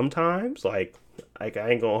that sometimes. Like I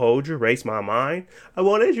ain't gonna hold you, race my mind. I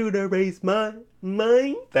wanted you to race my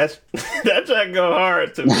mind. That track go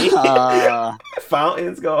hard to me.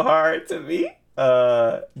 Fountains go hard to me.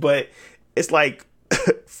 But it's like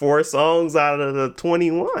 4 songs out of the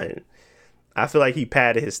 21. I feel like he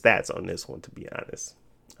padded his stats on this one, to be honest.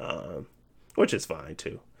 Which is fine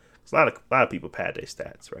too. A lot of people pad their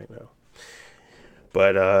stats right now.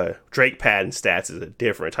 But Drake padding stats is a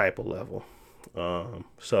different type of level.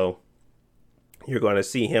 So you're going to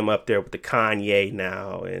see him up there with the Kanye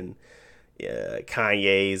now. And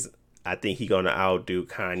Kanye's, I think he's going to outdo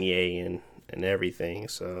Kanye and everything.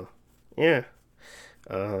 So, yeah.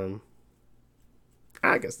 I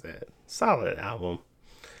guess that. Solid album.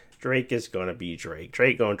 Drake is going to be Drake.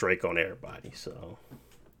 Drake on everybody. So,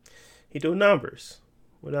 he do numbers.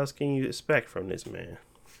 What else can you expect from this man?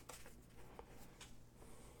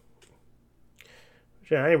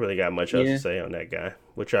 Yeah, I ain't really got much else to say on that guy.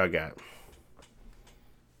 What y'all got?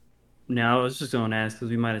 Now, I was just going to ask, because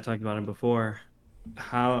we might have talked about it before.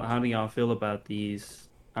 How do y'all feel about these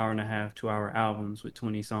 1.5 to 2 hour albums with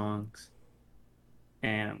 20 songs?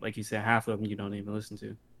 And like you said, half of them you don't even listen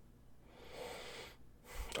to.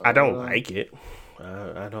 I don't like it.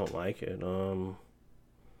 I don't like it.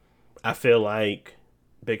 I feel like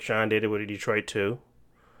Big Sean did it with Detroit too.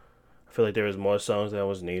 I feel like there was more songs than it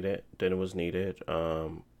was needed.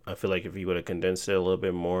 I feel like if he would have condensed it a little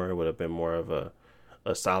bit more, it would have been more of a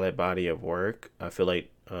solid body of work. I feel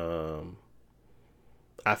like only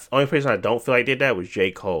person I don't feel like did that was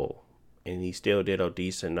J. Cole, and he still did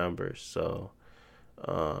decent numbers. So,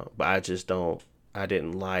 but I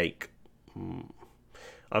didn't like.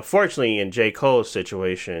 Unfortunately, in J. Cole's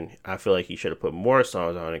situation, I feel like he should have put more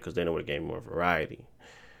songs on it because then it would have gave more variety.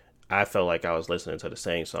 I felt like I was listening to the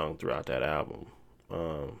same song throughout that album.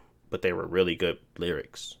 But they were really good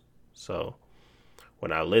lyrics. So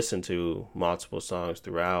when I listened to multiple songs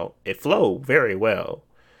throughout, it flowed very well.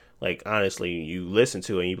 Like, honestly, you listen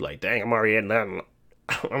to it and you be like, dang, I'm already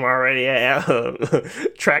at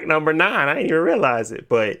track number 9. I didn't even realize it.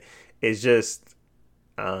 But it's just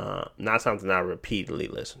not something I repeatedly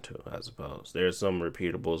listen to, I suppose. There's some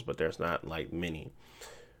repeatables, but there's not like many.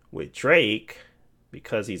 With Drake,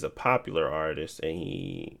 because he's a popular artist and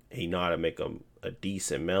he know how to make a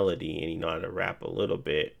decent melody and he know how to rap a little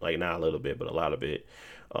bit, like not a little bit, but a lot of it.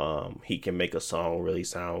 He can make a song really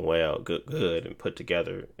sound good and put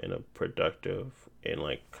together in a productive and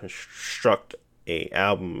like construct a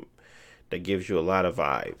album that gives you a lot of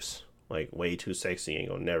vibes. Like Way Too Sexy ain't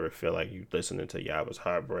gonna never feel like you listening to Yaba's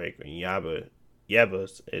Heartbreak, and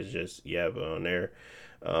Yaba's is just Yaba on there.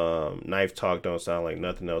 Knife Talk don't sound like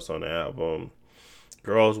nothing else on the album.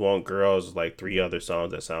 Girls Want Girls, like 3 other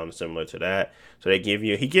songs that sound similar to that. So he give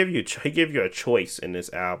you a choice in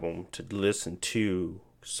this album to listen to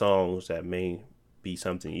songs that may be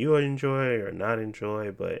something you would enjoy or not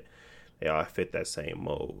enjoy, but they all fit that same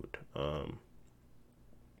mode.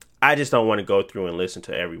 I just don't want to go through and listen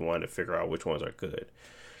to every one to figure out which ones are good.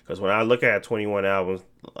 Because when I look at a 21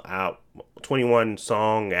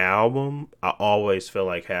 song album, I always feel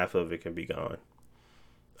like half of it can be gone.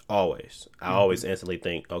 Always. I always instantly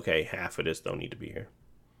think, okay, half of this don't need to be here.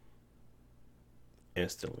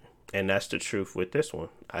 Instantly. And that's the truth with this one.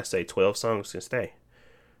 I say 12 songs can stay.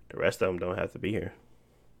 The rest of them don't have to be here.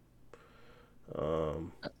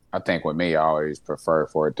 I think with me, I always prefer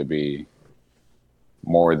for it to be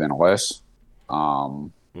more than less.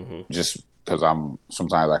 Just because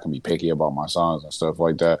sometimes I can be picky about my songs and stuff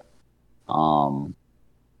like that.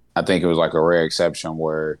 I think it was like a rare exception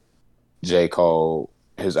where J. Cole,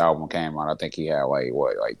 his album came out, I think he had like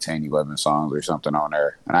 10, 11 songs or something on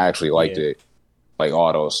there. And I actually liked it, like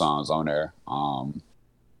all those songs on there.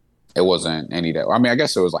 It wasn't any that, I mean, I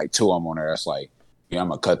guess there was like 2 of them on there that's like, I'm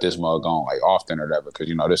going to cut this mug on like often or whatever because,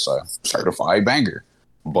 this a certified banger.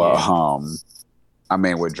 But, I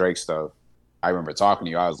mean, with Drake stuff, I remember talking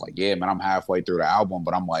to you, I was like, yeah, man, I'm halfway through the album,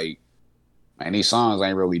 but I'm like, man, these songs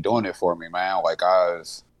ain't really doing it for me, man. Like I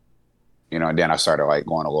was, and then I started like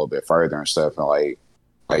going a little bit further and stuff and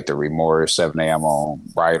like the Remorse, 7 a.m. on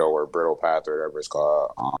Bridal or Brittle Path or whatever it's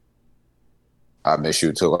called. I Miss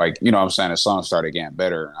You Too. Like, what I'm saying? The song started getting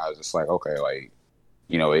better. And I was just like, okay, like,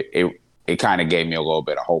 it kind of gave me a little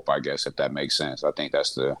bit of hope, I guess, if that makes sense. I think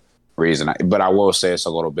that's the reason. But I will say it's a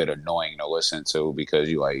little bit annoying to listen to because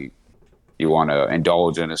you want to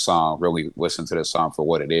indulge in a song, really listen to the song for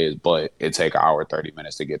what it is, but it take an hour 30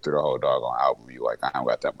 minutes to get through the whole doggone album. You like, I don't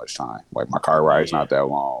got that much time. Like my car ride's not that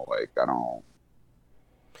long. Like I don't.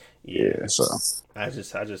 Yeah. So I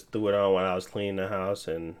just threw it on while I was cleaning the house,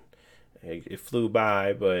 and it flew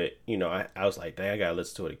by. But I was like, dang, I gotta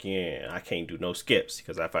listen to it again. I can't do no skips,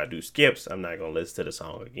 because if I do skips, I'm not gonna listen to the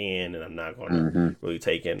song again, and I'm not gonna really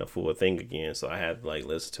take in the full thing again. So I had to like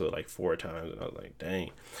listen to it like 4 times, and I was like,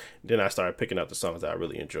 dang. Then I started picking up the songs that I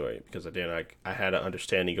really enjoyed, because then I had an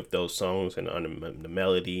understanding of those songs and the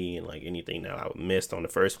melody and like anything that I missed on the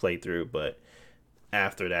first playthrough. But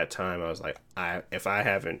after that time, I was like, if I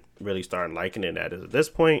haven't really started liking it at this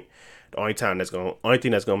point, the only thing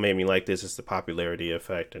that's gonna make me like this is the popularity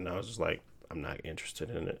effect. And I was just like, I'm not interested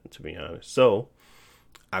in it, to be honest. So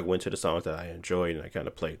I went to the songs that I enjoyed, and I kind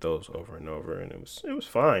of played those over and over, and it was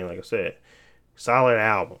fine. Like I said, solid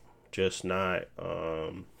album, just not.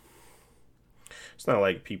 It's not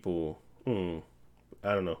like people. I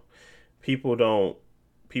don't know. People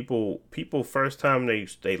first time they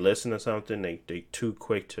listen to something, they too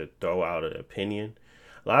quick to throw out an opinion.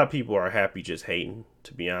 A lot of people are happy just hating,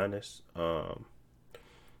 to be honest.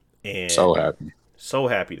 And so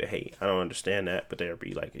happy to hate. I don't understand that, but they'll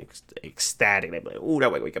be like ecstatic. They'll be like, "Ooh,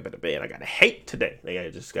 that wake up in the bed. I gotta hate today." They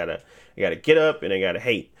gotta get up and they gotta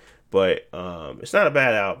hate. But it's not a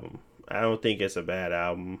bad album. I don't think it's a bad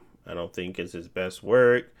album. I don't think it's his best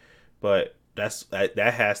work, but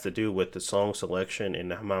that has to do with the song selection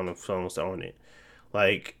and the amount of songs on it.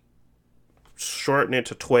 Like, shorten it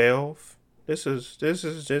to 12. This is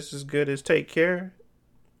just as good as Take Care.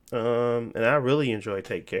 And I really enjoy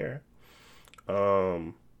Take Care.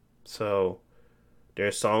 So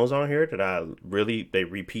there's songs on here that they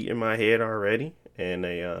repeat in my head already, and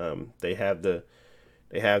they have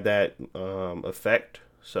that effect.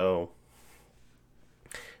 So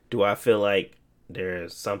do I feel like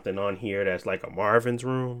there's something on here that's like a Marvin's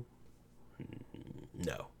Room?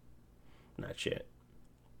 No, not yet.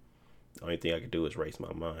 The only thing I could do is race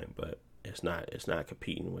my mind, but it's not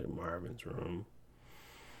competing with Marvin's Room.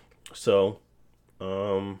 So,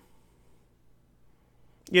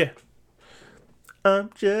 yeah.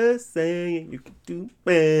 I'm just saying you can do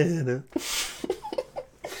better.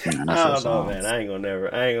 Man, I don't know, man. I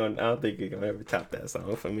don't think you're gonna ever top that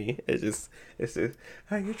song for me. It's just,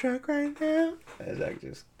 are you drunk right now? That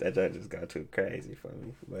just got too crazy for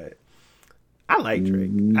me. But I like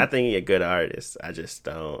Drake. I think he's a good artist. I just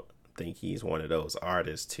don't think he's one of those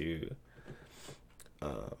artists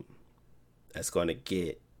that's gonna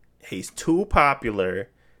get. He's too popular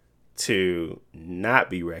to not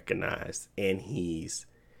be recognized, and he's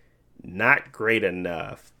not great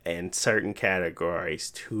enough in certain categories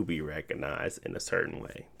to be recognized in a certain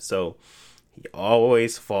way. So he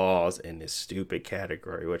always falls in this stupid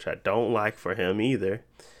category, which I don't like for him either,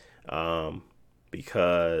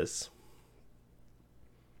 because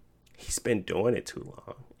he's been doing it too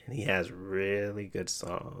long, and he has really good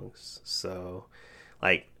songs. So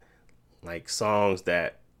like songs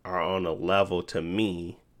that are on a level to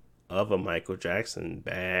me of a Michael Jackson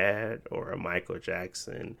Bad, or a Michael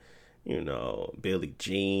Jackson, Billie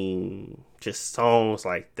Jean, just songs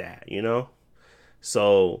like that,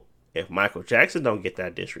 So if Michael Jackson don't get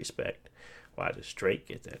that disrespect, why does Drake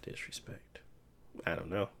get that disrespect? I don't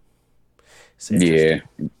know. Yeah,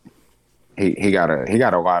 he got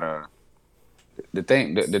a lot of the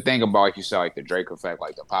thing about, like you said, like the Drake effect,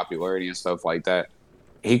 like the popularity and stuff like that.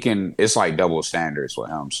 It's like double standards with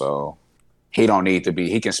him, so he don't need to be.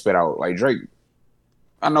 He can spit out like Drake.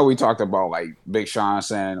 I know we talked about like Big Sean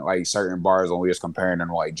saying like certain bars when we was comparing them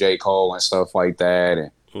to like J. Cole and stuff like that,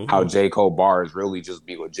 and how J. Cole bars really just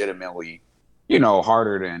be legitimately,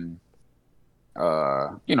 harder than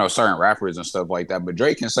certain rappers and stuff like that. But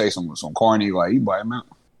Drake can say some corny like, "You buy man,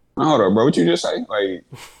 hold up, bro, what you just say? Like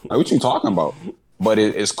what you talking about?" But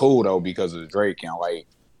it's cool though because of Drake and like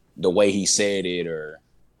the way he said it or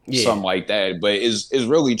something like that. But it's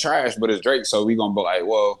really trash. But it's Drake, so we gonna be like,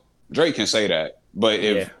 well, Drake can say that. But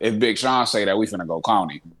if Big Sean say that, we finna go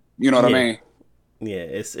clowny. You know what I mean? Yeah,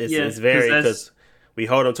 it's very, because we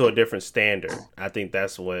hold him to a different standard. I think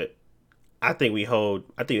that's what I think we hold.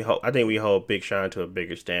 I think we hold Big Sean to a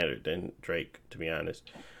bigger standard than Drake. To be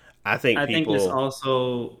honest, I think it's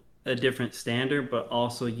also a different standard, but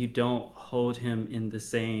also you don't hold him in the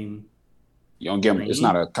same. You don't give him. It's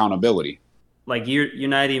not accountability. Like you're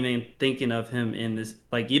not even thinking of him in this.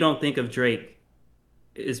 Like you don't think of Drake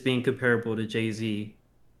is being comparable to Jay-Z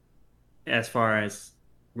as far as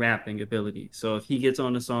rapping ability. So if he gets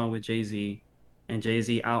on a song with Jay-Z and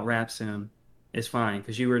Jay-Z out raps him, it's fine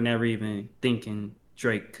because you were never even thinking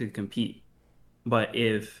Drake could compete. But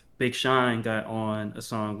if Big Sean got on a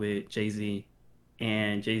song with Jay-Z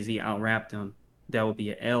and Jay-Z out-rapped him, that would be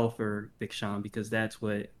an L for Big Sean because that's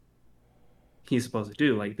what he's supposed to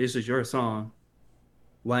do. Like, this is your song.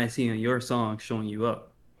 Why is he on your song showing you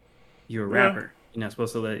up? You're a rapper. You're not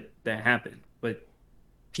supposed to let that happen. But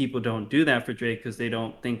people don't do that for Drake because they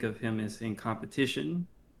don't think of him as in competition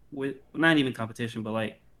with, not even competition, but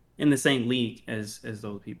like in the same league as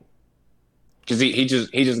those people. Because he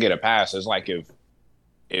just get a pass. It's like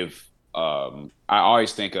if I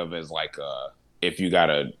always think of as like if you got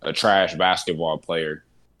a trash basketball player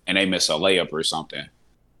and they miss a layup or something,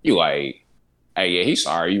 you like, hey, yeah, he's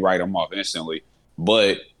sorry. You write him off instantly.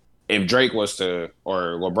 But if Drake was to,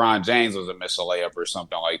 or LeBron James was to miss a layup or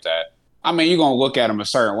something like that, I mean, you're going to look at him a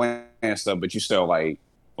certain way and stuff, but you still like,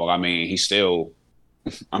 well, I mean, he's still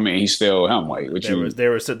him. Like, what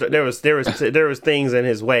there was things in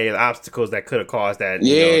his way, obstacles that could have caused that.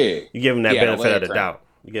 Yeah. You give him that benefit of the doubt.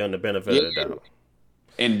 You give him the benefit of the doubt.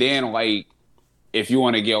 And then, like, if you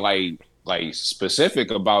want to get like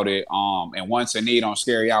specific about it, and Once a Need on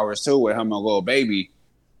Scary Hours 2 with him and Lil Baby,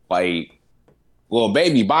 like, Lil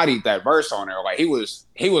Baby bodied that verse on there. Like, he was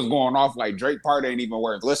going off like Drake part ain't even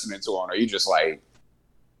worth listening to on there. You just like,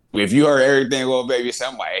 if you heard everything Lil Baby said,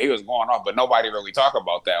 I'm like, he was going off, but nobody really talk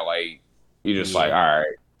about that. Like, you just like, all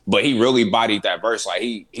right. But he really bodied that verse. Like,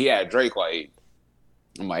 he had Drake like,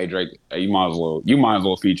 I'm like, hey, Drake, you might as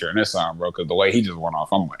well feature in this song, bro, because the way he just went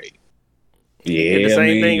off, I'm like, yeah. Did the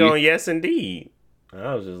same thing on Yes Indeed.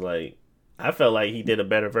 I was just like, I felt like he did a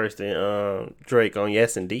better verse than Drake on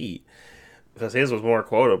Yes Indeed because his was more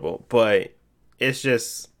quotable. But it's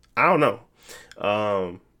just, I don't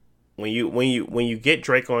know. When you get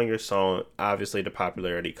Drake on your song, obviously the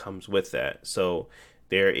popularity comes with that. So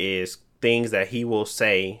there is things that he will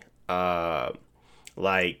say,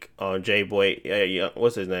 like on J Boy,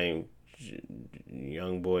 what's his name?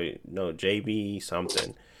 Young Boy, no, JB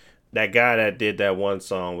something. That guy that did that one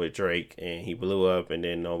song with Drake and he blew up and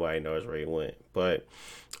then nobody knows where he went. But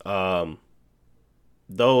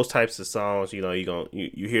those types of songs, you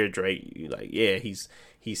hear Drake, you like, yeah, he's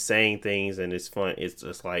saying things and it's fun. It's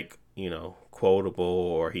just like, quotable,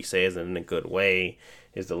 or he says it in a good way.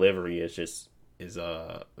 His delivery is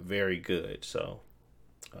very good. So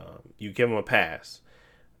you give him a pass.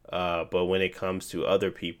 But when it comes to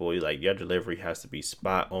other people, your delivery has to be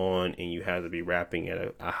spot on and you have to be rapping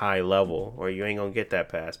at a high level or you ain't gonna get that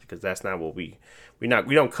pass because that's not what we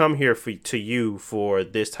don't come here to you for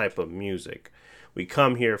this type of music. We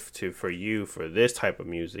come here for you for this type of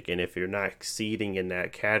music, and if you're not exceeding in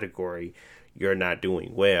that category, you're not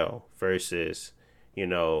doing well versus,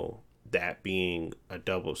 that being a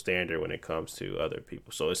double standard when it comes to other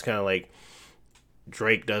people. So it's kind of like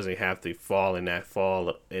Drake doesn't have to fall in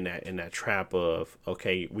that trap of,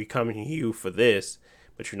 okay, we come to you for this,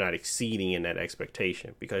 but you're not exceeding in that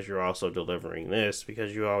expectation because you're also delivering this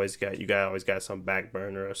because you always got some back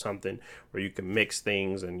burner or something where you can mix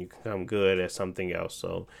things and you can come good at something else.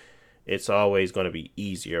 So it's always going to be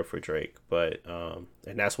easier for Drake, but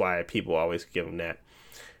and that's why people always give him that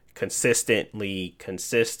consistent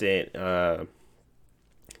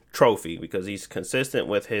trophy because he's consistent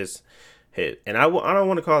with his hit. And I don't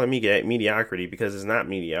want to call it mediocrity because it's not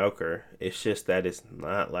mediocre. It's just that it's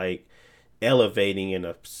not like elevating in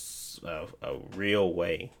a real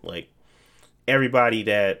way. Like everybody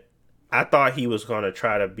that I thought he was going to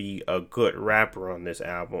try to be a good rapper on this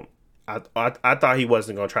album. I thought he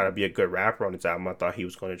wasn't going to try to be a good rapper on this album. I thought he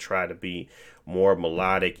was going to try to be more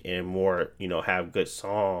melodic and more, have good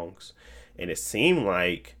songs. And it seemed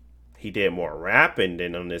like he did more rapping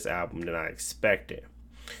than on this album than I expected.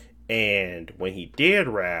 And when he did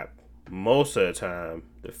rap, most of the time,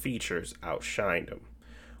 the features outshined him.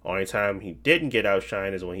 Only time he didn't get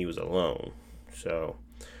outshined is when he was alone. So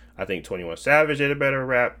I think 21 Savage did a better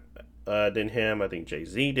rap than him. I think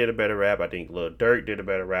Jay-Z did a better rap. I think Lil Durk did a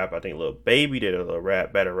better rap. I think Lil Baby did a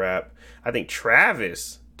better rap. I think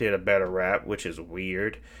Travis did a better rap, which is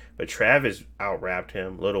weird. But Travis out-rapped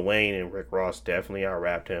him. Lil Wayne and Rick Ross definitely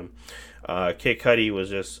out-rapped him. Kid Cudi was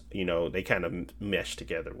just, they kind of meshed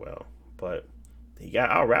together well. But he got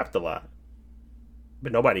out-rapped a lot.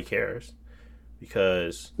 But nobody cares.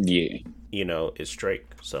 Because, it's Drake.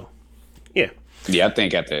 So, yeah. Yeah, I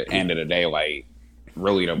think at the end of the day, like,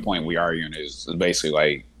 really the point we arguing is basically,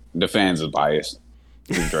 like, the fans is biased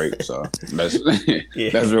to Drake. So, that's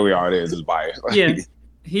really all it is bias. Like, yeah.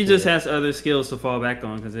 He just has other skills to fall back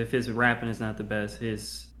on because if his rapping is not the best,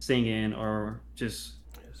 his singing or just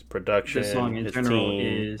his production, the song in his general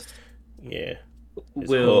team, is his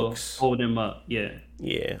will hooks. hold him up. Yeah.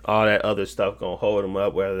 Yeah, all that other stuff gonna hold him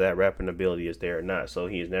up, whether that rapping ability is there or not. So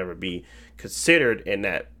he's never be considered in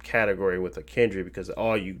that category with a Kendrick, because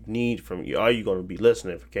all you need from you, all you're gonna be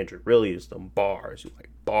listening for Kendrick really is them bars. You like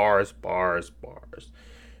bars, bars, bars.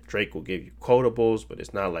 Drake will give you quotables, but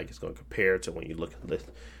it's not like it's gonna compare to when you look at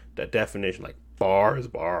the definition, like bars,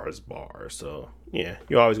 bars, bars. So yeah,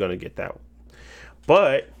 you're always gonna get that one.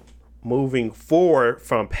 But moving forward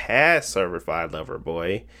from past Certified Lover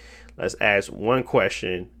Boy, let's ask one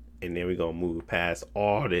question, and then we're gonna move past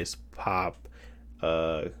all this pop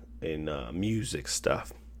and music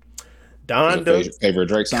stuff. Donda, favorite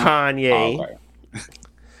Drake song? Kanye, Oh, okay.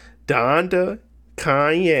 Donda,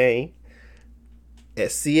 Kanye, and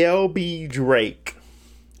CLB Drake.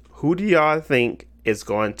 Who do y'all think is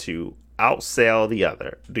going to outsell the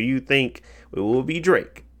other? Do you think it will be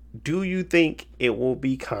Drake? Do you think it will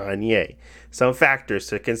be Kanye? Some factors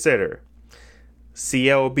to consider.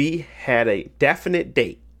 CLB had a definite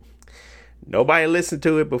date. Nobody listened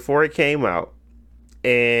to it before it came out.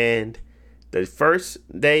 And the first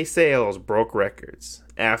day sales broke records.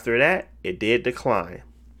 After that, it did decline.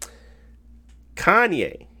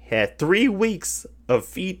 Kanye had 3 weeks of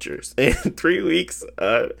features and 3 weeks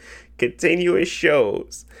of continuous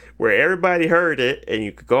shows where everybody heard it, and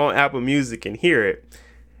you could go on Apple Music and hear it.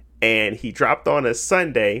 And he dropped on a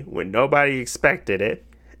Sunday when nobody expected it.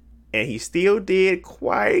 And he still did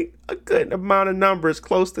quite a good amount of numbers,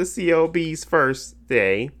 close to CLB's first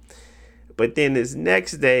day. But then his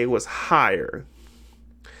next day was higher.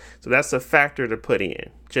 So that's a factor to put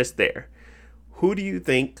in, just there. Who do you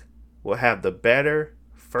think will have the better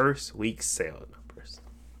first week sale numbers?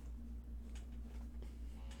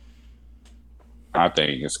 I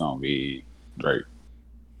think it's gonna be Drake.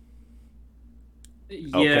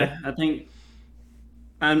 Yeah, Okay. I think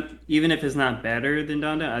even if it's not better than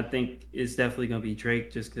Donda, I think it's definitely gonna be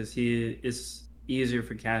Drake, just because it's easier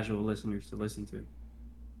for casual listeners to listen to.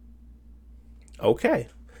 Okay.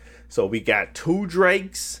 So we got 2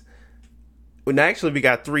 Drakes. Well, actually, we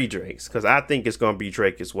got 3 Drakes, because I think it's going to be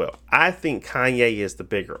Drake as well. I think Kanye is the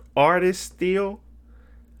bigger artist still,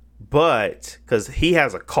 but because he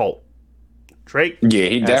has a cult. Drake, Yeah,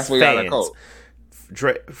 he definitely got a cult.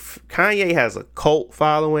 Kanye has a cult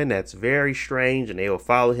following that's very strange, and they will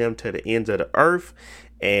follow him to the ends of the earth.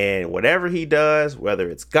 And whatever he does, whether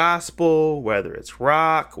it's gospel, whether it's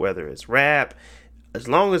rock, whether it's rap, as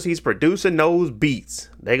long as he's producing those beats,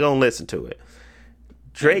 they gonna listen to it.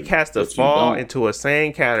 Drake has to fall into a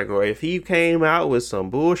same category. If he came out with some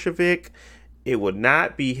Bolshevik, it would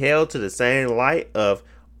not be held to the same light of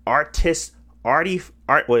artsy fartsy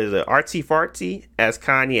as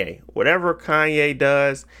Kanye. Whatever Kanye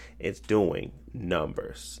does, it's doing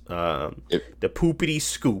numbers. The poopity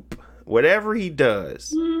scoop, whatever he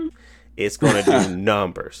does, it's gonna do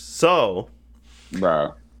numbers. So,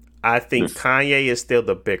 Bro, I think Kanye is still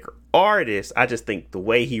the bigger artist. I just think the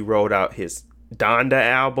way he wrote out his Donda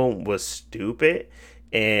album was stupid,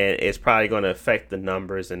 and it's probably going to affect the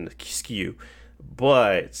numbers and the skew.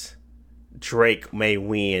 But Drake may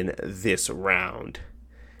win this round,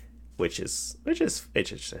 which is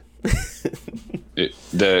interesting.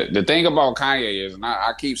 the thing about Kanye is, and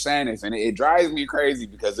I keep saying this, and it drives me crazy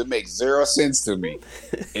because it makes zero sense to me,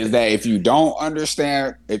 is that if you don't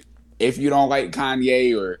understand, if you don't like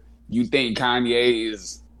Kanye, or you think Kanye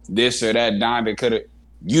is this or that, Donda could have,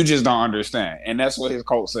 you just don't understand. And that's what his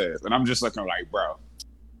cult says. And I'm just looking like, bro,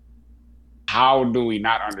 how do we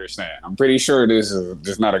not understand? I'm pretty sure this is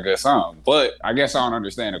just not a good song, but I guess I don't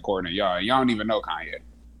understand according to y'all. Y'all don't even know Kanye.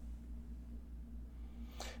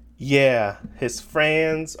 Yeah, his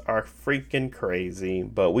fans are freaking crazy,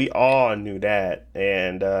 but we all knew that.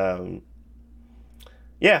 And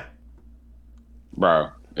yeah. Bro,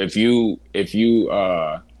 if you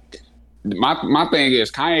my thing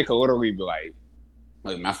is, Kanye could literally be like,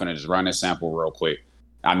 look, I'm finna just run this sample real quick.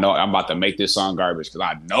 I know I'm about to make this song garbage because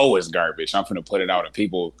I know it's garbage. I'm finna put it out, and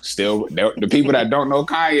people still, the people that don't know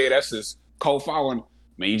Kanye, that's his co-following.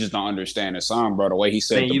 Man, you just don't understand the song, bro. The way he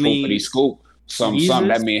said the poopity scoop, something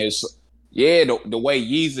that mean his, yeah, the way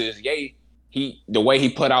Yeezus, the way he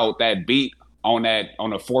put out that beat on the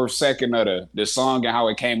 4th second of the song and how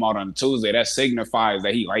it came out on Tuesday, that signifies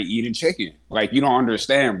that he like eating chicken. Like, you don't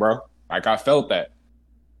understand, bro. Like, I felt that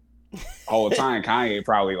whole time. Kanye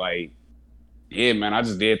probably like, yeah, man, I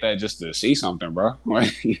just did that just to see something, bro.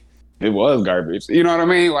 Like, it was garbage. You know what I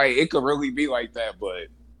mean? Like, it could really be like that, but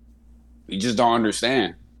you just don't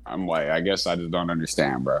understand. I'm like, I guess I just don't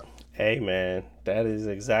understand, bro. Hey, man, that is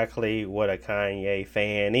exactly what a Kanye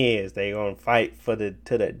fan is. They gonna fight to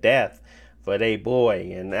the death for they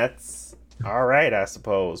boy, and that's all right, I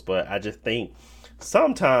suppose. But I just think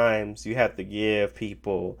sometimes you have to give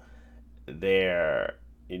people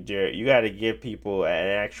you got to give people an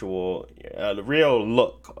actual, real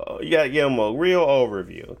look. You got to give them a real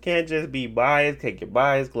overview. It can't just be biased. Take your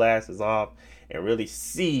bias glasses off and really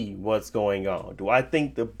see what's going on. Do I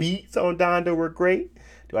think the beats on Donda were great?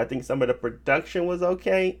 Do I think some of the production was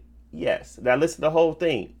okay? Yes. Did I listen to the whole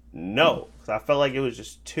thing? No. Because I felt like it was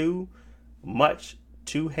just too much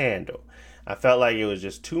to handle. I felt like it was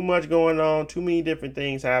just too much going on, too many different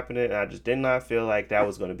things happening, and I just did not feel like that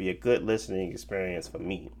was going to be a good listening experience for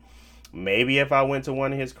me. Maybe if I went to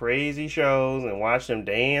one of his crazy shows and watched him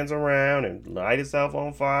dance around and light himself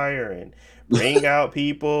on fire and bring out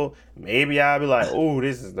people, maybe I'd be like, oh,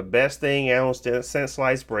 this is the best thing since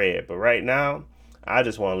sliced bread. But right now, I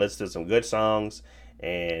just want to listen to some good songs,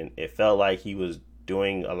 and it felt like he was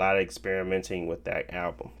doing a lot of experimenting with that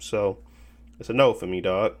album. So it's a no for me,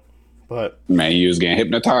 dog. But man, you was getting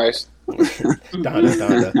hypnotized. Donda,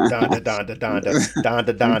 Donda, Donda, Donda, Donda,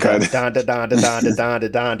 Donda, Donda, Donda, Donda, Donda,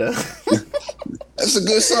 Donda. That's a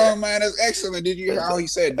good song, man. That's excellent. Did you hear how he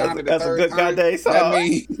said Donda the That's a third good time? goddamn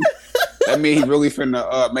song. That mean he really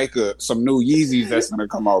finna make some new Yeezys that's gonna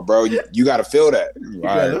come out, bro. You gotta feel that. You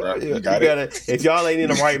gotta. If y'all ain't in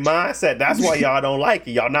the right mindset, that's why y'all don't like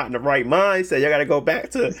it. Y'all not in the right mindset. Y'all gotta go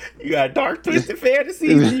back to, you got Dark Twisted Fantasy.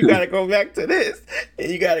 You gotta go back to this,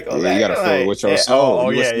 and you gotta go back. You gotta feel it with your soul. Oh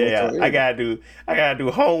yeah. I gotta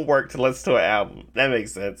do homework to listen to an album. That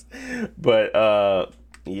makes sense. But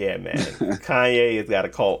yeah, man, Kanye has got a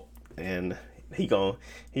cult, and he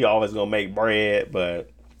always gonna make bread,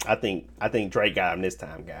 but I think Drake got him this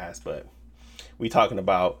time, guys. But we talking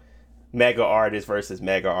about mega artists versus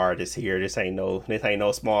mega artists here. This ain't no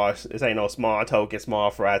small token, small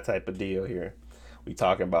fry type of deal here. We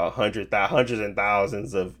talking about hundreds and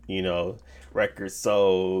thousands of, records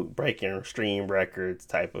sold, breaking stream records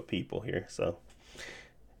type of people here. So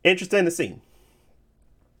interesting to see.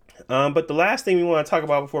 But the last thing we want to talk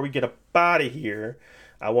about before we get up out of here,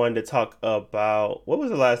 I wanted to talk about, what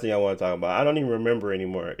was the last thing I wanted to talk about? I don't even remember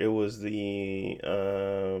anymore. It was the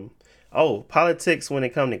politics when it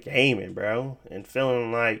come to gaming, bro, and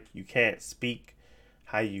feeling like you can't speak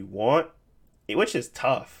how you want, which is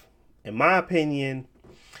tough, in my opinion.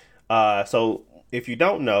 So if you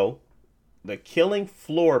don't know, the Killing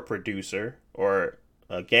Floor producer or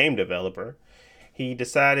a game developer, he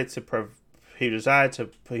decided to put his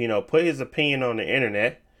opinion on the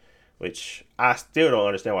internet, which I still don't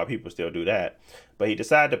understand why people still do that. But he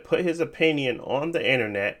decided to put his opinion on the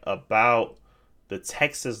internet about the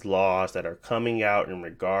Texas laws that are coming out in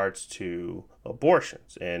regards to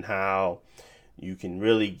abortions and how you can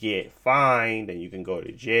really get fined and you can go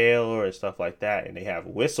to jail or stuff like that. And they have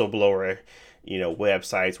whistleblower,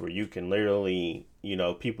 websites where you can literally,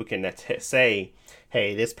 people can say,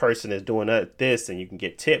 hey, this person is doing this, and you can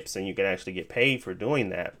get tips and you can actually get paid for doing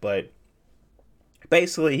that. But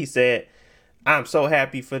basically, he said, I'm so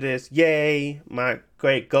happy for this. Yay, my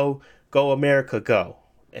great, go America, go.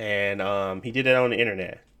 And he did it on the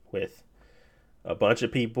internet with a bunch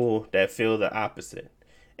of people that feel the opposite.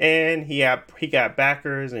 And he got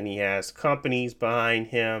backers, and he has companies behind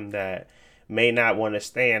him that may not want to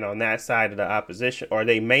stand on that side of the opposition, or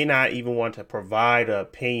they may not even want to provide an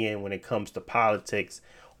opinion when it comes to politics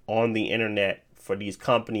on the internet for these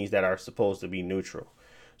companies that are supposed to be neutral.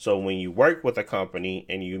 So when you work with a company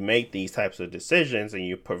and you make these types of decisions and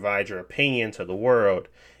you provide your opinion to the world,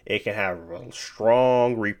 it can have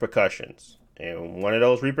strong repercussions. And one of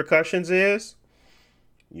those repercussions is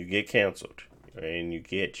you get canceled, and you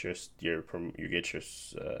get your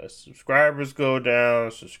subscribers go down,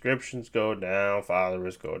 subscriptions go down,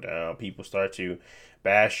 followers go down. People start to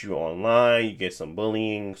bash you online. You get some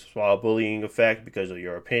small bullying effect because of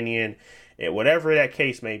your opinion. And whatever that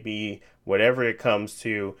case may be, whatever it comes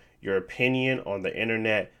to, your opinion on the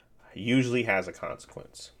internet usually has a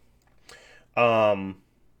consequence. When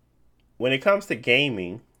it comes to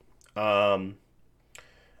gaming, I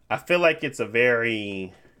feel like it's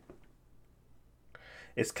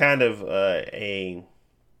kind of a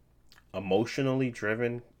emotionally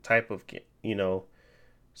driven type of,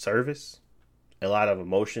 service. A lot of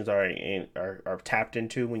emotions are tapped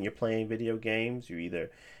into when you're playing video games.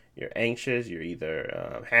 You're anxious, you're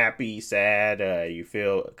either happy, sad, you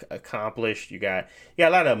feel accomplished. You got a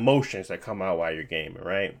lot of emotions that come out while you're gaming,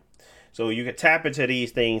 right? So you can tap into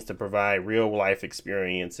these things to provide real life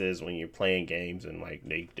experiences when you're playing games, and like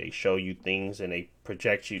they show you things and they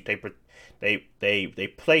project you, they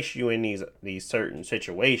place you in these certain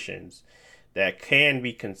situations that can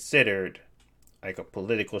be considered like a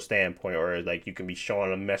political standpoint, or like you can be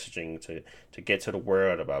showing a messaging to get to the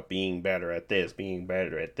world about being better at this,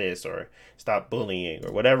 or stop bullying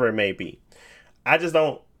or whatever it may be. I just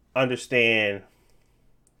don't understand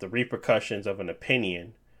the repercussions of an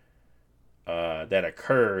opinion that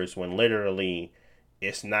occurs when literally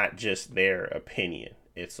it's not just their opinion.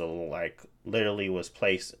 It's literally was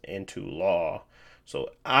placed into law. So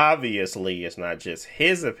obviously it's not just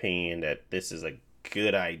his opinion that this is a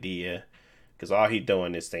good idea, because all he's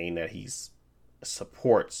doing is saying that he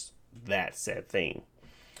supports that said thing.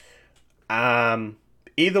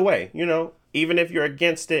 Either way, even if you're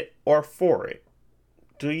against it or for it,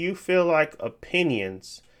 do you feel like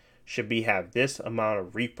opinions should have this amount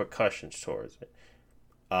of repercussions towards it?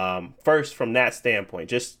 First, from that standpoint,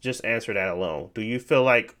 just answer that alone. Do you feel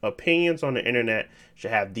like opinions on the internet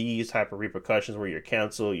should have these type of repercussions where you're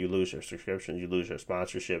canceled, you lose your subscriptions, you lose your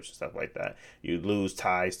sponsorships and stuff like that? You lose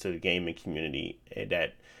ties to the gaming community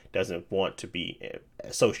that doesn't want to be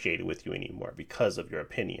associated with you anymore because of your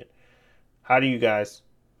opinion. How do you guys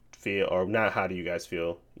feel, or not how do you guys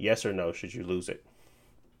feel? Yes or no, should you lose it?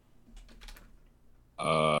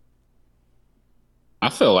 I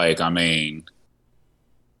feel like,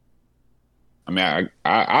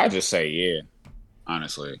 I just say yeah,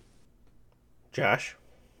 honestly. Josh?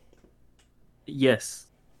 Yes.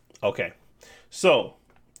 Okay. So,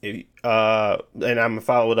 and I'm going to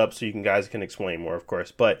follow it up so you guys can explain more, of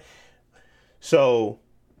course. But, so,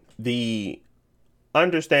 the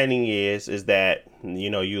understanding is that, you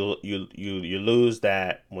lose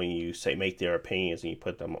that when you make their opinions and you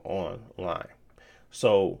put them online.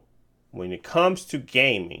 So, when it comes to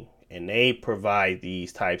gaming, and they provide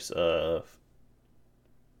these types of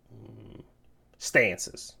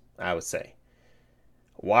stances, I would say,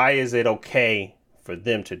 why is it okay for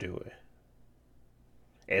them to do it?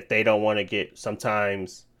 If they don't want to get,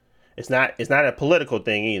 sometimes it's not a political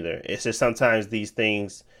thing either. It's just sometimes these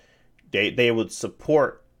things, they would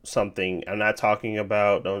support something. I'm not talking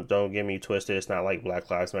about, don't get me twisted, it's not like Black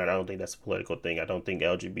Lives Matter. I don't think that's a political thing. I don't think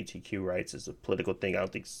LGBTQ rights is a political thing. I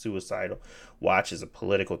don't think suicidal watch is a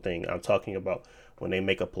political thing. I'm talking about when they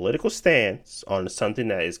make a political stance on something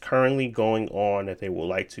that is currently going on that they would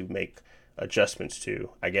like to make adjustments to.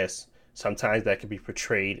 I guess sometimes that could be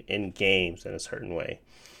portrayed in games in a certain way.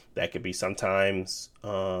 That could be sometimes,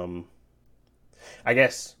 I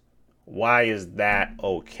guess, why is that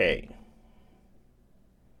okay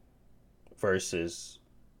versus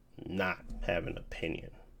not having an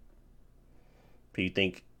opinion? Do you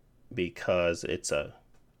think because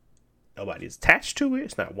nobody's attached to it,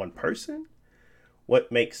 it's not one person?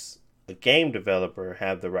 What makes a game developer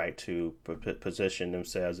have the right to position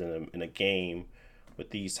themselves in a game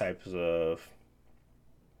with these types of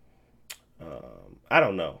I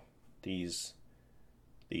don't know, these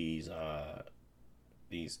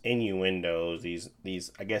innuendos,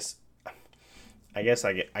 these I guess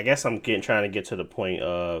I'm trying to get to the point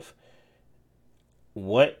of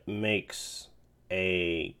what makes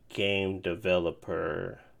a game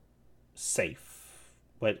developer safe.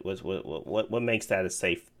 What makes that a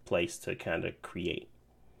safe place to kind of create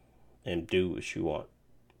and do what you want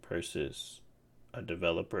versus a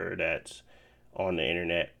developer that's on the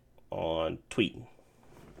internet on tweeting?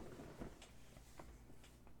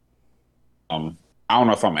 I don't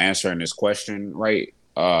know if I'm answering this question right.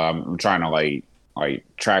 I'm trying to like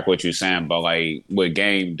track what you're saying, but like with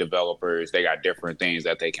game developers, they got different things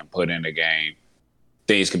that they can put in the game.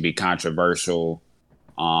 Things can be controversial.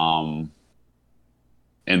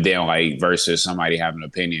 And then like versus somebody having an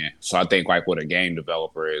opinion. So I think like what a game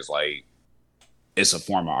developer is, like, it's a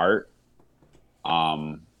form of art.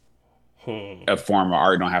 A form of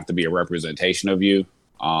art don't have to be a representation of you.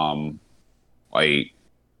 Like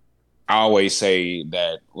I always say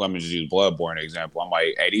that, let me just use Bloodborne example. I'm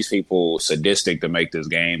like, hey, these people sadistic to make this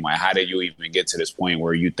game. Like, how did you even get to this point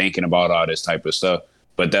where you thinking about all this type of stuff?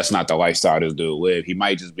 But that's not the lifestyle this dude live. He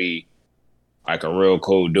might just be like a real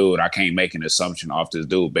cool dude. I can't make an assumption off this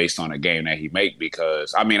dude based on a game that he make,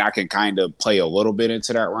 because I can kind of play a little bit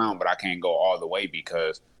into that realm, but I can't go all the way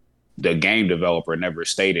because the game developer never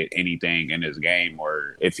stated anything in his game,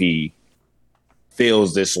 or if he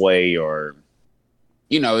feels this way, or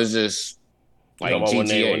it's just like when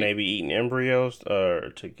they be eating embryos or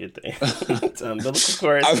to get the umbilical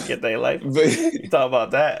cords to get their life. You talk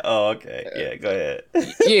about that? Oh, okay. Yeah, go ahead.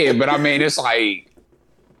 Yeah, but it's like,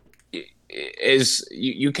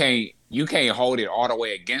 you can't hold it all the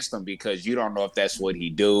way against him because you don't know if that's what he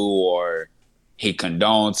do or he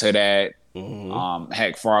condoned to that. Mm-hmm.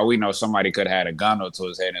 Heck, for all we know, somebody could have had a gun up to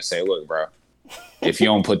his head and say, "Look, bro, if you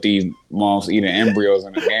don't put these moms eating embryos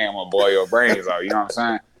in the game, I'm gonna blow your brains out." You know what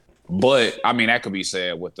I'm saying? But I mean, that could be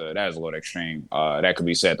said with that is a little extreme. That could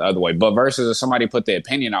be said the other way. But versus if somebody put their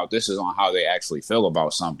opinion out, this is on how they actually feel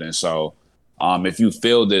about something. So, if you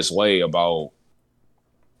feel this way about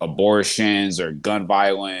abortions or gun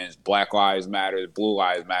violence, Black Lives Matter, Blue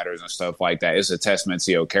Lives Matters, and stuff like that, it's a testament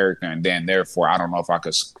to your character. And then, therefore, I don't know if I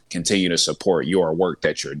could continue to support your work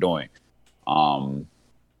that you're doing.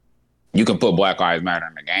 You can put Black Lives Matter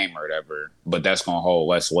in the game or whatever, but that's gonna hold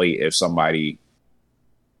less weight if somebody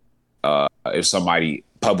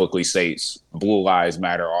publicly states Blue Lives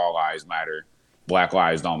Matter, all lives matter, Black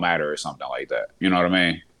lives don't matter, or something like that. You know what I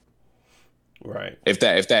mean? Right.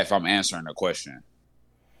 If I'm answering the question.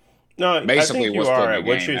 No, Basically, I think you what's are. putting the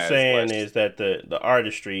What game you're as saying less. is that the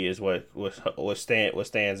artistry is what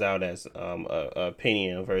stands out as a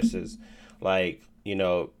opinion versus like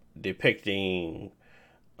depicting.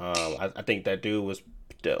 I think that dude was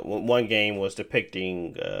one game was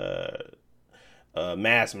depicting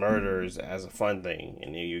mass murders as a fun thing,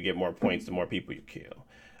 and you get more points the more people you kill.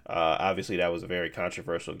 Obviously, that was a very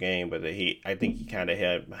controversial game, but I think he kind of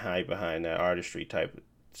hid behind that artistry type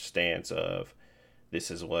stance of this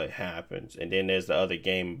is what happens. And then there's the other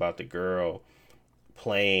game about the girl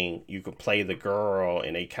playing. You could play the girl,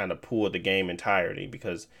 and they kind of pulled the game entirely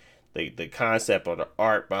because the concept or the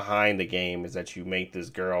art behind the game is that you make this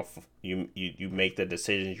girl you make the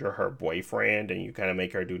decisions. You're her boyfriend, and you kind of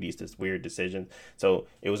make her do this weird decisions. So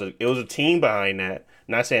it was a team behind that.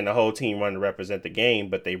 Not saying the whole team wanted to represent the game,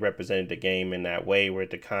 but they represented the game in that way where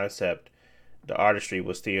the concept, the artistry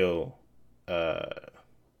was still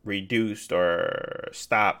reduced or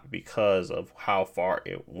stopped because of how far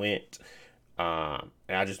it went. And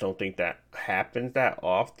I just don't think that happens that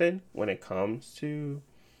often when it comes to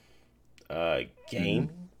game,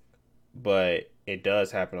 but it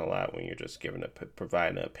does happen a lot when you're just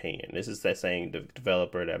providing an opinion. This is that same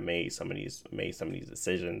developer that made some of these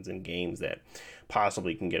decisions in games that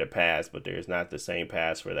possibly can get a pass, but there's not the same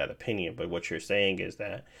pass for that opinion. But what you're saying is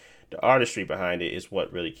that the artistry behind it is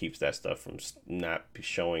what really keeps that stuff from not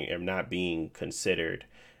showing or not being considered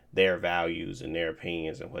their values and their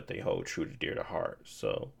opinions and what they hold true to dear to heart.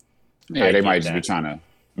 So Yeah, they might just be trying to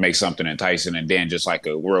make something enticing. And then just like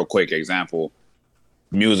a real quick example,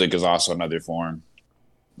 music is also another form.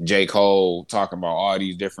 J. Cole talking about all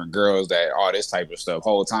these different girls, that all this type of stuff.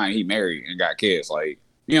 Whole time he married and got kids. Like,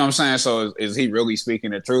 you know what I'm saying? So is he really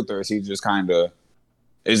speaking the truth, or is he just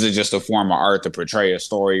is it just a form of art to portray a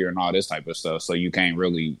story and all this type of stuff? So you can't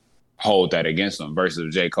really hold that against him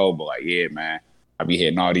versus J. Cole, but like, yeah, man, I be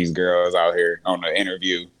hitting all these girls out here on the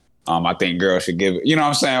interview. I think girls should give it, you know what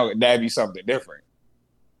I'm saying? That'd be something different.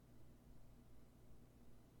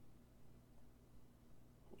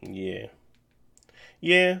 Yeah.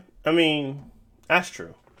 Yeah, I mean, that's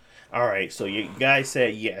true. All right, so you guys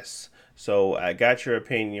said yes. So I got your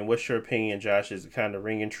opinion. What's your opinion, Josh? Is it kind of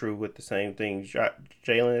ringing true with the same thing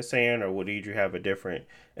Jalen is saying, or did you have a different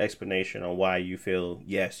explanation on why you feel,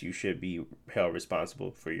 yes, you should be held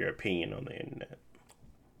responsible for your opinion on the internet?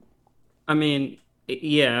 I mean,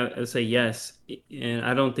 yeah, I would say yes. And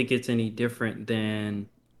I don't think it's any different than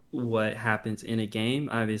what happens in a game.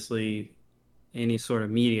 Obviously, any sort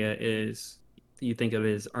of media is, you think of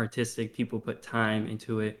it as artistic. People put time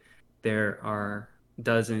into it. There are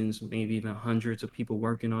dozens, maybe even hundreds of people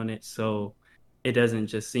working on it. So it doesn't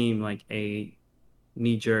just seem like a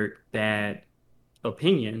knee-jerk bad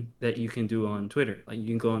opinion that you can do on Twitter. Like, you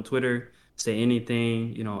can go on Twitter, say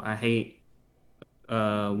anything, I hate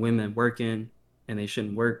women working and they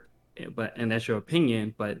shouldn't work, and that's your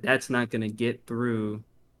opinion, but that's not going to get through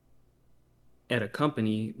at a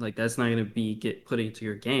company. Like, that's not going to get put into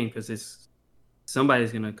your game because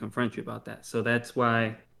somebody's going to confront you about that. So that's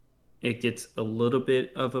why it gets a little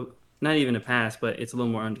bit of not even a pass, but it's a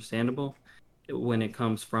little more understandable when it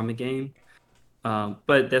comes from a game.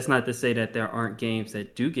 But that's not to say that there aren't games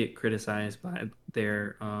that do get criticized by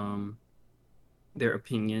their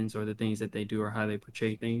opinions or the things that they do or how they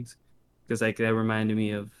portray things. Because like that reminded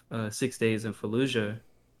me of 6 Days in Fallujah,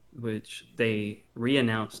 which they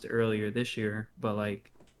re-announced earlier this year. But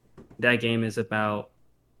like that game is about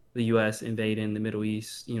the U.S. invading the Middle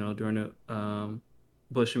East, during the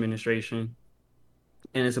Bush administration,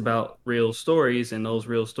 and it's about real stories, and those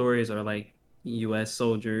real stories are like U.S.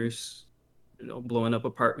 soldiers, blowing up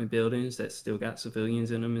apartment buildings that still got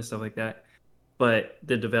civilians in them and stuff like that. But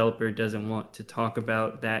the developer doesn't want to talk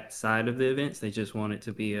about that side of the events. They just want it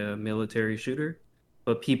to be a military shooter.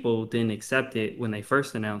 But people didn't accept it when they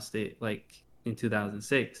first announced it, like in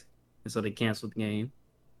 2006. And so they canceled the game.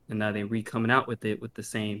 And now they're coming out with it with the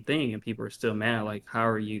same thing. And people are still mad. Like, how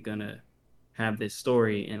are you going to have this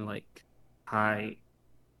story and like high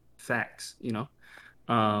facts,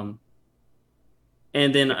 Um,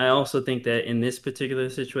 and then I also think that in this particular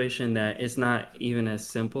situation that it's not even as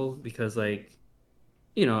simple because like,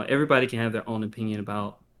 everybody can have their own opinion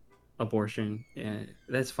about abortion and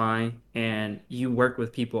that's fine. And you work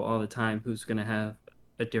with people all the time who's going to have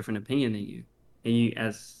a different opinion than you. And you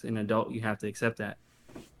as an adult, you have to accept that.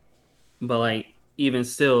 But like even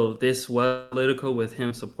still, this was political with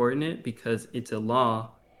him supporting it because it's a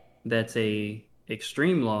law that's a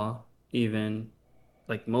extreme law, even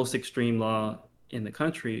like most extreme law in the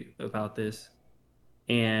country about this,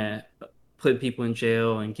 and putting people in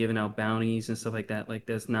jail and giving out bounties and stuff like that. Like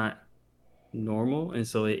that's not normal, and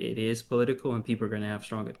so it is political, and people are going to have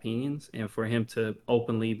strong opinions. And for him to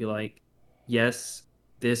openly be like, "Yes,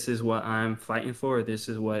 this is what I'm fighting for. This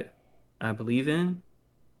is what I believe in."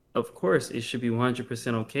 Of course, it should be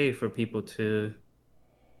 100% okay for people to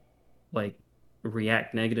like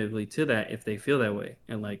react negatively to that if they feel that way.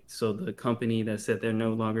 And like, so the company that said they're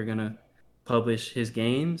no longer gonna publish his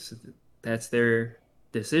games, that's their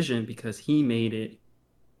decision because he made it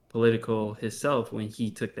political himself when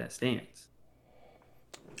he took that stance.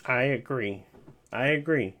 I agree. I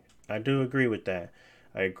agree. I do agree with that.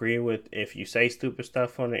 I agree with if you say stupid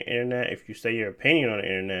stuff on the internet, if you say your opinion on the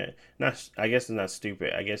internet, not I guess it's not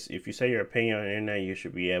stupid. I guess if you say your opinion on the internet, you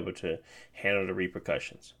should be able to handle the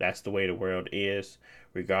repercussions. That's the way the world is.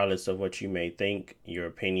 Regardless of what you may think, your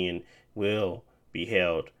opinion will be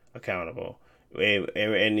held accountable.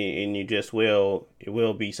 And you just will, it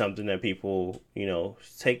will be something that people,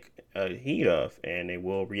 take heed of, and they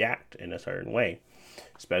will react in a certain way,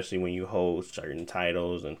 especially when you hold certain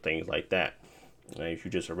titles and things like that. If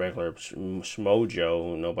you're just a regular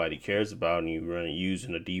schmojo nobody cares about, and you run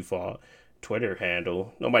using a default Twitter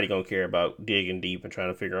handle, nobody gonna care about digging deep and trying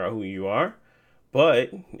to figure out who you are.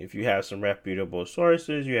 But if you have some reputable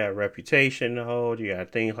sources, you have reputation to hold, you have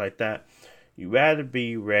things like that, you rather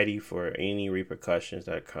be ready for any repercussions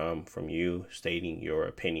that come from you stating your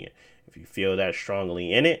opinion. If you feel that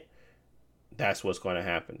strongly in it, that's what's going to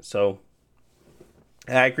happen. So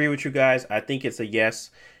I agree with you guys. I think it's a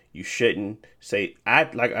yes. You shouldn't say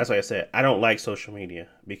as I said, I don't like social media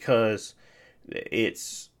because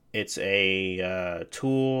it's a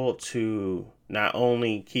tool to not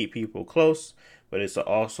only keep people close, but it's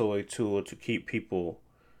also a tool to keep people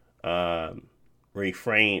um,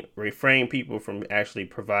 refrain people from actually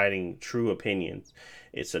providing true opinions.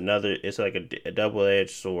 It's like a double-edged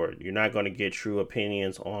sword. You're not going to get true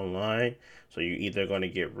opinions online, so you're either going to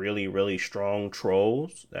get really really strong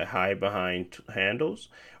trolls that hide behind handles,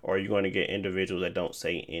 or you're going to get individuals that don't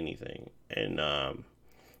say anything. And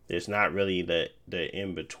there's not really the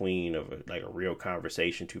in between of like a real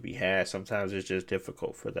conversation to be had. Sometimes it's just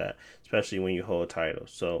difficult for that, especially when you hold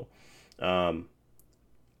titles. So um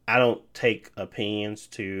I don't take opinions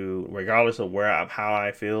to, regardless of how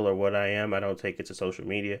I feel or what I am. I don't take it to social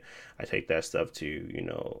media. I take that stuff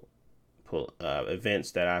to, pull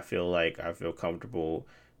events that I feel comfortable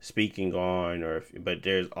speaking on. But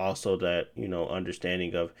there's also that,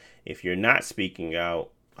 understanding of, if you're not speaking out,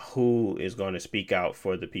 who is going to speak out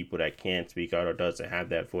for the people that can't speak out or doesn't have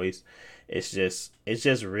that voice. It's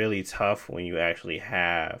just really tough when you actually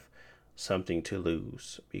have something to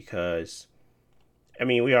lose, because I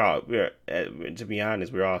mean, to be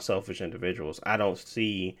honest, we're all selfish individuals. I don't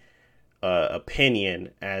see opinion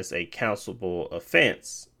as a counselable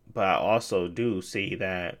offense, but I also do see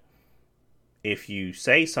that if you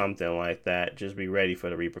say something like that, just be ready for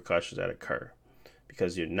the repercussions that occur,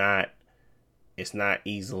 because it's not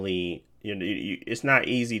easily, it's not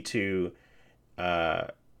easy to, uh,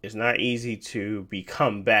 it's not easy to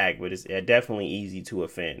become back, but it's definitely easy to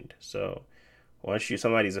offend. So once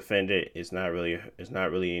somebody's offended, it's not really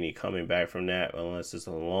any coming back from that, unless it's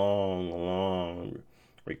a long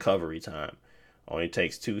recovery time. Only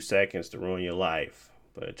takes 2 seconds to ruin your life,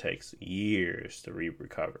 but it takes years to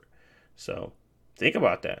recover. So think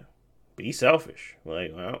about that. Be selfish.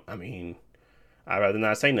 Like, well, I mean, I'd rather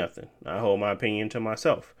not say nothing. I hold my opinion to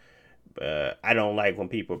myself. I don't like when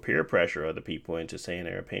people peer pressure other people into saying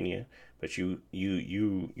their opinion. But you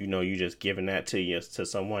just giving that to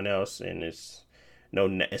someone else, and it's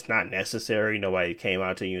not necessary. Nobody came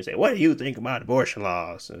out to you and say, "What do you think about abortion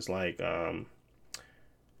laws?" It's like,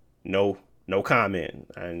 no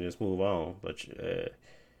comment, and just move on. But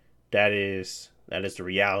that is the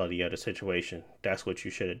reality of the situation. That's what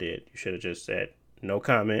you should have did. You should have just said no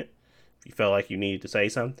comment. If you felt like you needed to say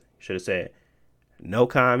something, you should have said no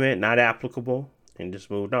comment, not applicable, and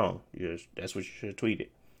just moved on. That's what you should have tweeted.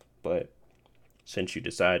 But since you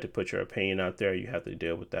decided to put your opinion out there, you have to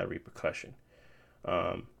deal with that repercussion.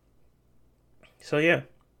 Um, so yeah.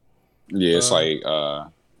 Yeah, it's like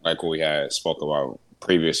what we had spoke about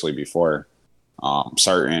previously before,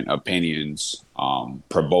 certain opinions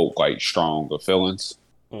provoke like strong feelings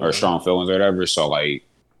or strong feelings or whatever. So like,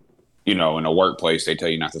 you know, in the workplace, they tell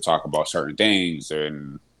you not to talk about certain things,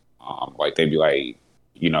 and like they'd be like,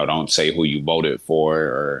 you know, don't say who you voted for,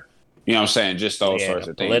 or you know what I'm saying, just those sorts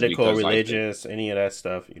of things. Political, because, religious, any of that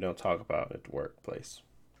stuff you don't talk about at the workplace.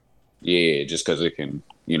 Yeah, just because it can,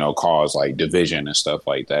 you know, cause like division and stuff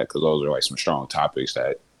like that. Because those are like some strong topics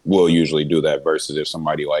that will usually do that. Versus if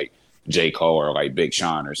somebody like J. Cole or like Big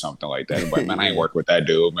Sean or something like that, but man, I ain't work with that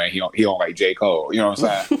dude, man. He don't like J. Cole. You know what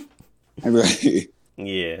I'm saying?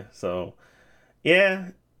 Yeah. So, yeah.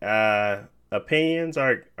 Opinions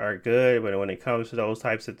are good, but when it comes to those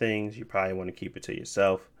types of things, you probably want to keep it to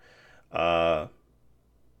yourself. So,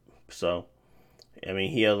 I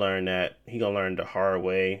mean, he'll learn that. He gonna learn the hard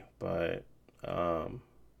way, but I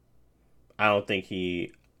don't think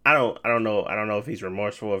he. I don't know. I don't know if he's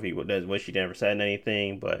remorseful, if he does wish he never said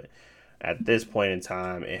anything. But at this point in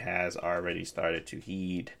time, it has already started to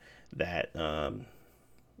heed that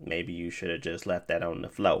maybe you should have just left that on the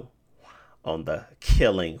floor, on the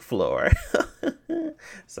killing floor.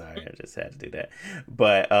 Sorry, I just had to do that.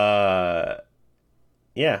 But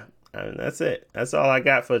yeah, I mean, that's it. That's all I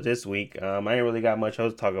got for this week. I ain't really got much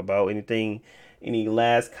else to talk about. Anything? Any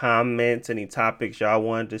last comments? Any topics y'all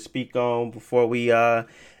wanted to speak on before we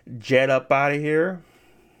jet up out of here?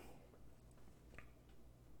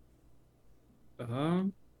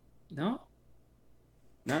 No,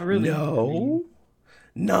 not really. No,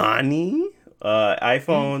 Nani.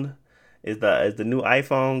 iPhone is the new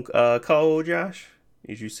iPhone code, Josh?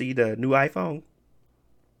 Did you see the new iPhone?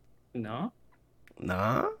 No.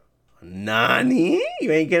 Nah. Nani?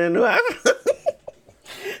 You ain't getting a new iPhone?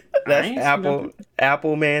 That's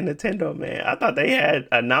Apple man, Nintendo man. I thought they had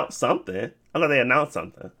announced something.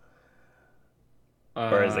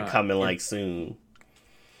 Or is it coming like soon?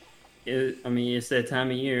 I mean, it's that time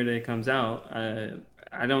of year that it comes out. I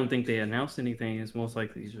don't think they announced anything. It's most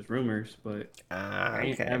likely just rumors, but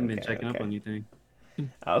I haven't been checking up on anything.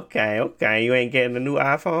 Okay. You ain't getting a new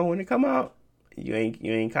iPhone when it come out? You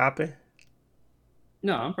ain't copying?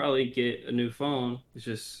 No, I'll probably get a new phone. It's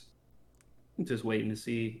just waiting to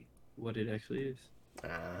see what it actually is.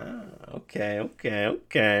 Okay.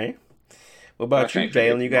 What about you,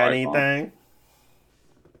 Jalen? You got anything?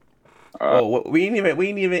 We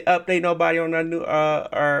didn't even update nobody on our new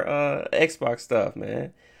our Xbox stuff,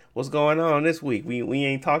 man. What's going on this week? We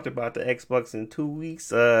ain't talked about the Xbox in 2 weeks.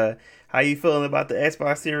 How you feeling about the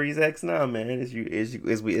Xbox Series X now, man? Is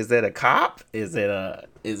that a cop? Is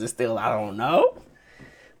it still, I don't know?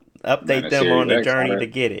 Update them on the journey to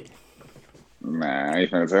get it. Nah, I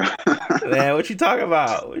ain't finna tell. Man, what you talking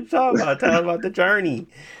about? Tell us about the journey.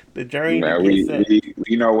 The journey. Man, we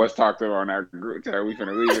know what's talked about on our group chat. We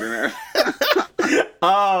finna leave it in there.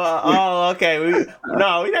 Okay. We're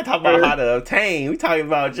not talking about how to obtain. We talking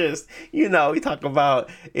about just, we talking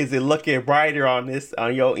about, is it looking brighter on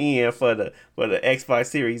your end for the Xbox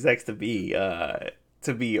Series X to be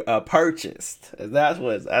purchased? That's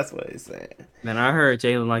what it's saying. Man, I heard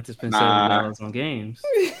Jalen like to spend $70 on games.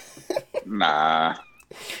 Nah,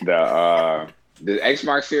 the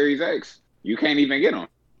Xbox Series X, you can't even get them,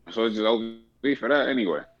 so it's just OB for that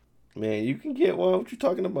anyway. Man, you can get one. What you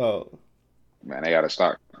talking about? Man, they got a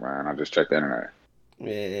stock. Man, I just checked the internet.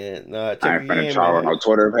 Man, nah, I ain't finna follow no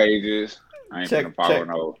Twitter pages. I ain't finna follow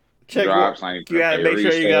no drops. You gotta make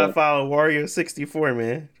sure you gotta follow Wario64,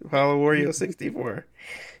 man. Follow Wario64.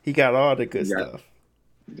 He got all the good stuff.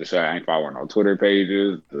 Just say I ain't following no Twitter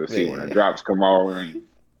pages to see when the drops come on.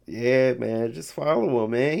 Yeah, man, just follow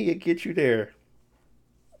him, man. He'll get you there.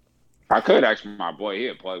 I could ask my boy.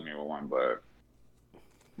 He'd plug me with one, but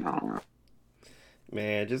I don't know.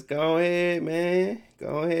 Man, just go ahead, man.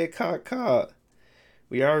 Go ahead, cock.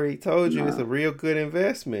 We already told you it's a real good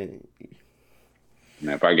investment.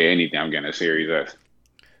 Man, if I get anything, I'm getting a Series S.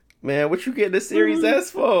 Man, what you getting the Series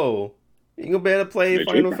S for? You gonna be able to play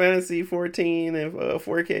Final Fantasy 14 and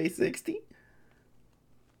 4K 60?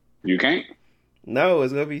 You can't? No,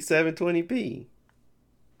 it's gonna be 720p.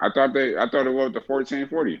 I thought it was the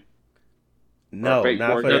 1440. No,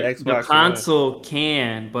 not for the Xbox. The console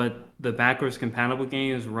can, but the backwards compatible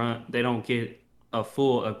games they don't get a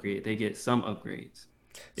full upgrade. They get some upgrades.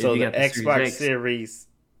 So the Xbox Series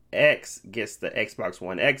X gets the Xbox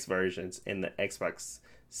One X versions, and the Xbox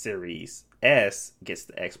Series S gets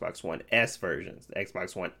the Xbox One S versions. The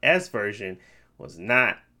Xbox One S version was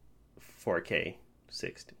not 4K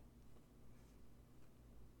 60.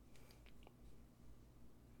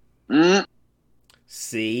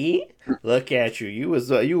 See, look at you. You was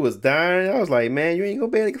dying. I was like, man, you ain't gonna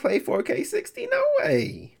be able to play 4K 60. No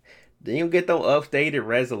way. Then you get those updated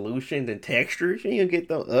resolutions and textures. You get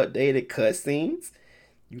those updated cutscenes.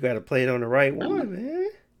 You got to play it on the right one, man.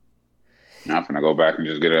 Now I'm finna go back and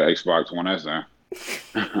just get an Xbox One S then.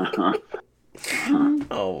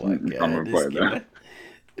 Oh my god! I'm gonna play that.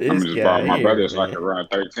 This I'm just guy borrow my here, brother so I man. can run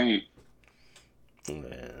 13.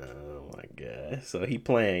 Oh my god! So he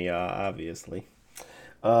playing, y'all, obviously.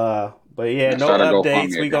 But yeah, no Try to go updates.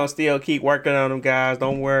 find me We a gonna still keep working on them, guys.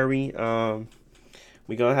 Don't worry.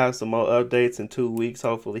 We gonna have some more updates in 2 weeks.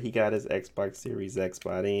 Hopefully, he got his Xbox Series X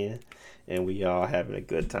by then, and we all having a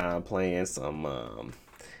good time playing some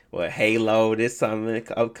Halo this summer,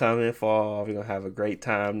 upcoming fall. We're gonna have a great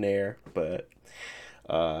time there. But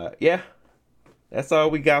yeah, that's all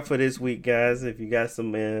we got for this week, guys. If you got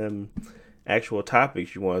some actual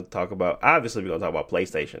topics you want to talk about, obviously we're gonna talk about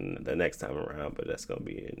PlayStation the next time around, but that's gonna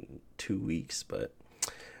be in 2 weeks. But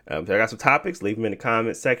if I got some topics, leave them in the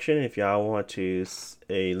comment section. If y'all want to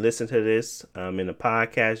listen to this in a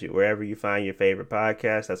podcast, wherever you find your favorite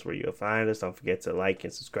podcast, that's where you'll find us. Don't forget to like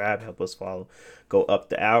and subscribe. Help us go up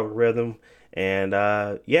the algorithm. And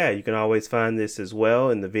yeah, you can always find this as well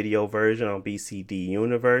in the video version on BCD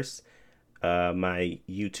Universe, my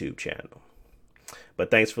YouTube channel. But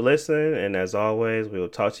thanks for listening. And as always, we will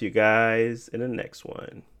talk to you guys in the next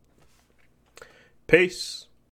one. Peace.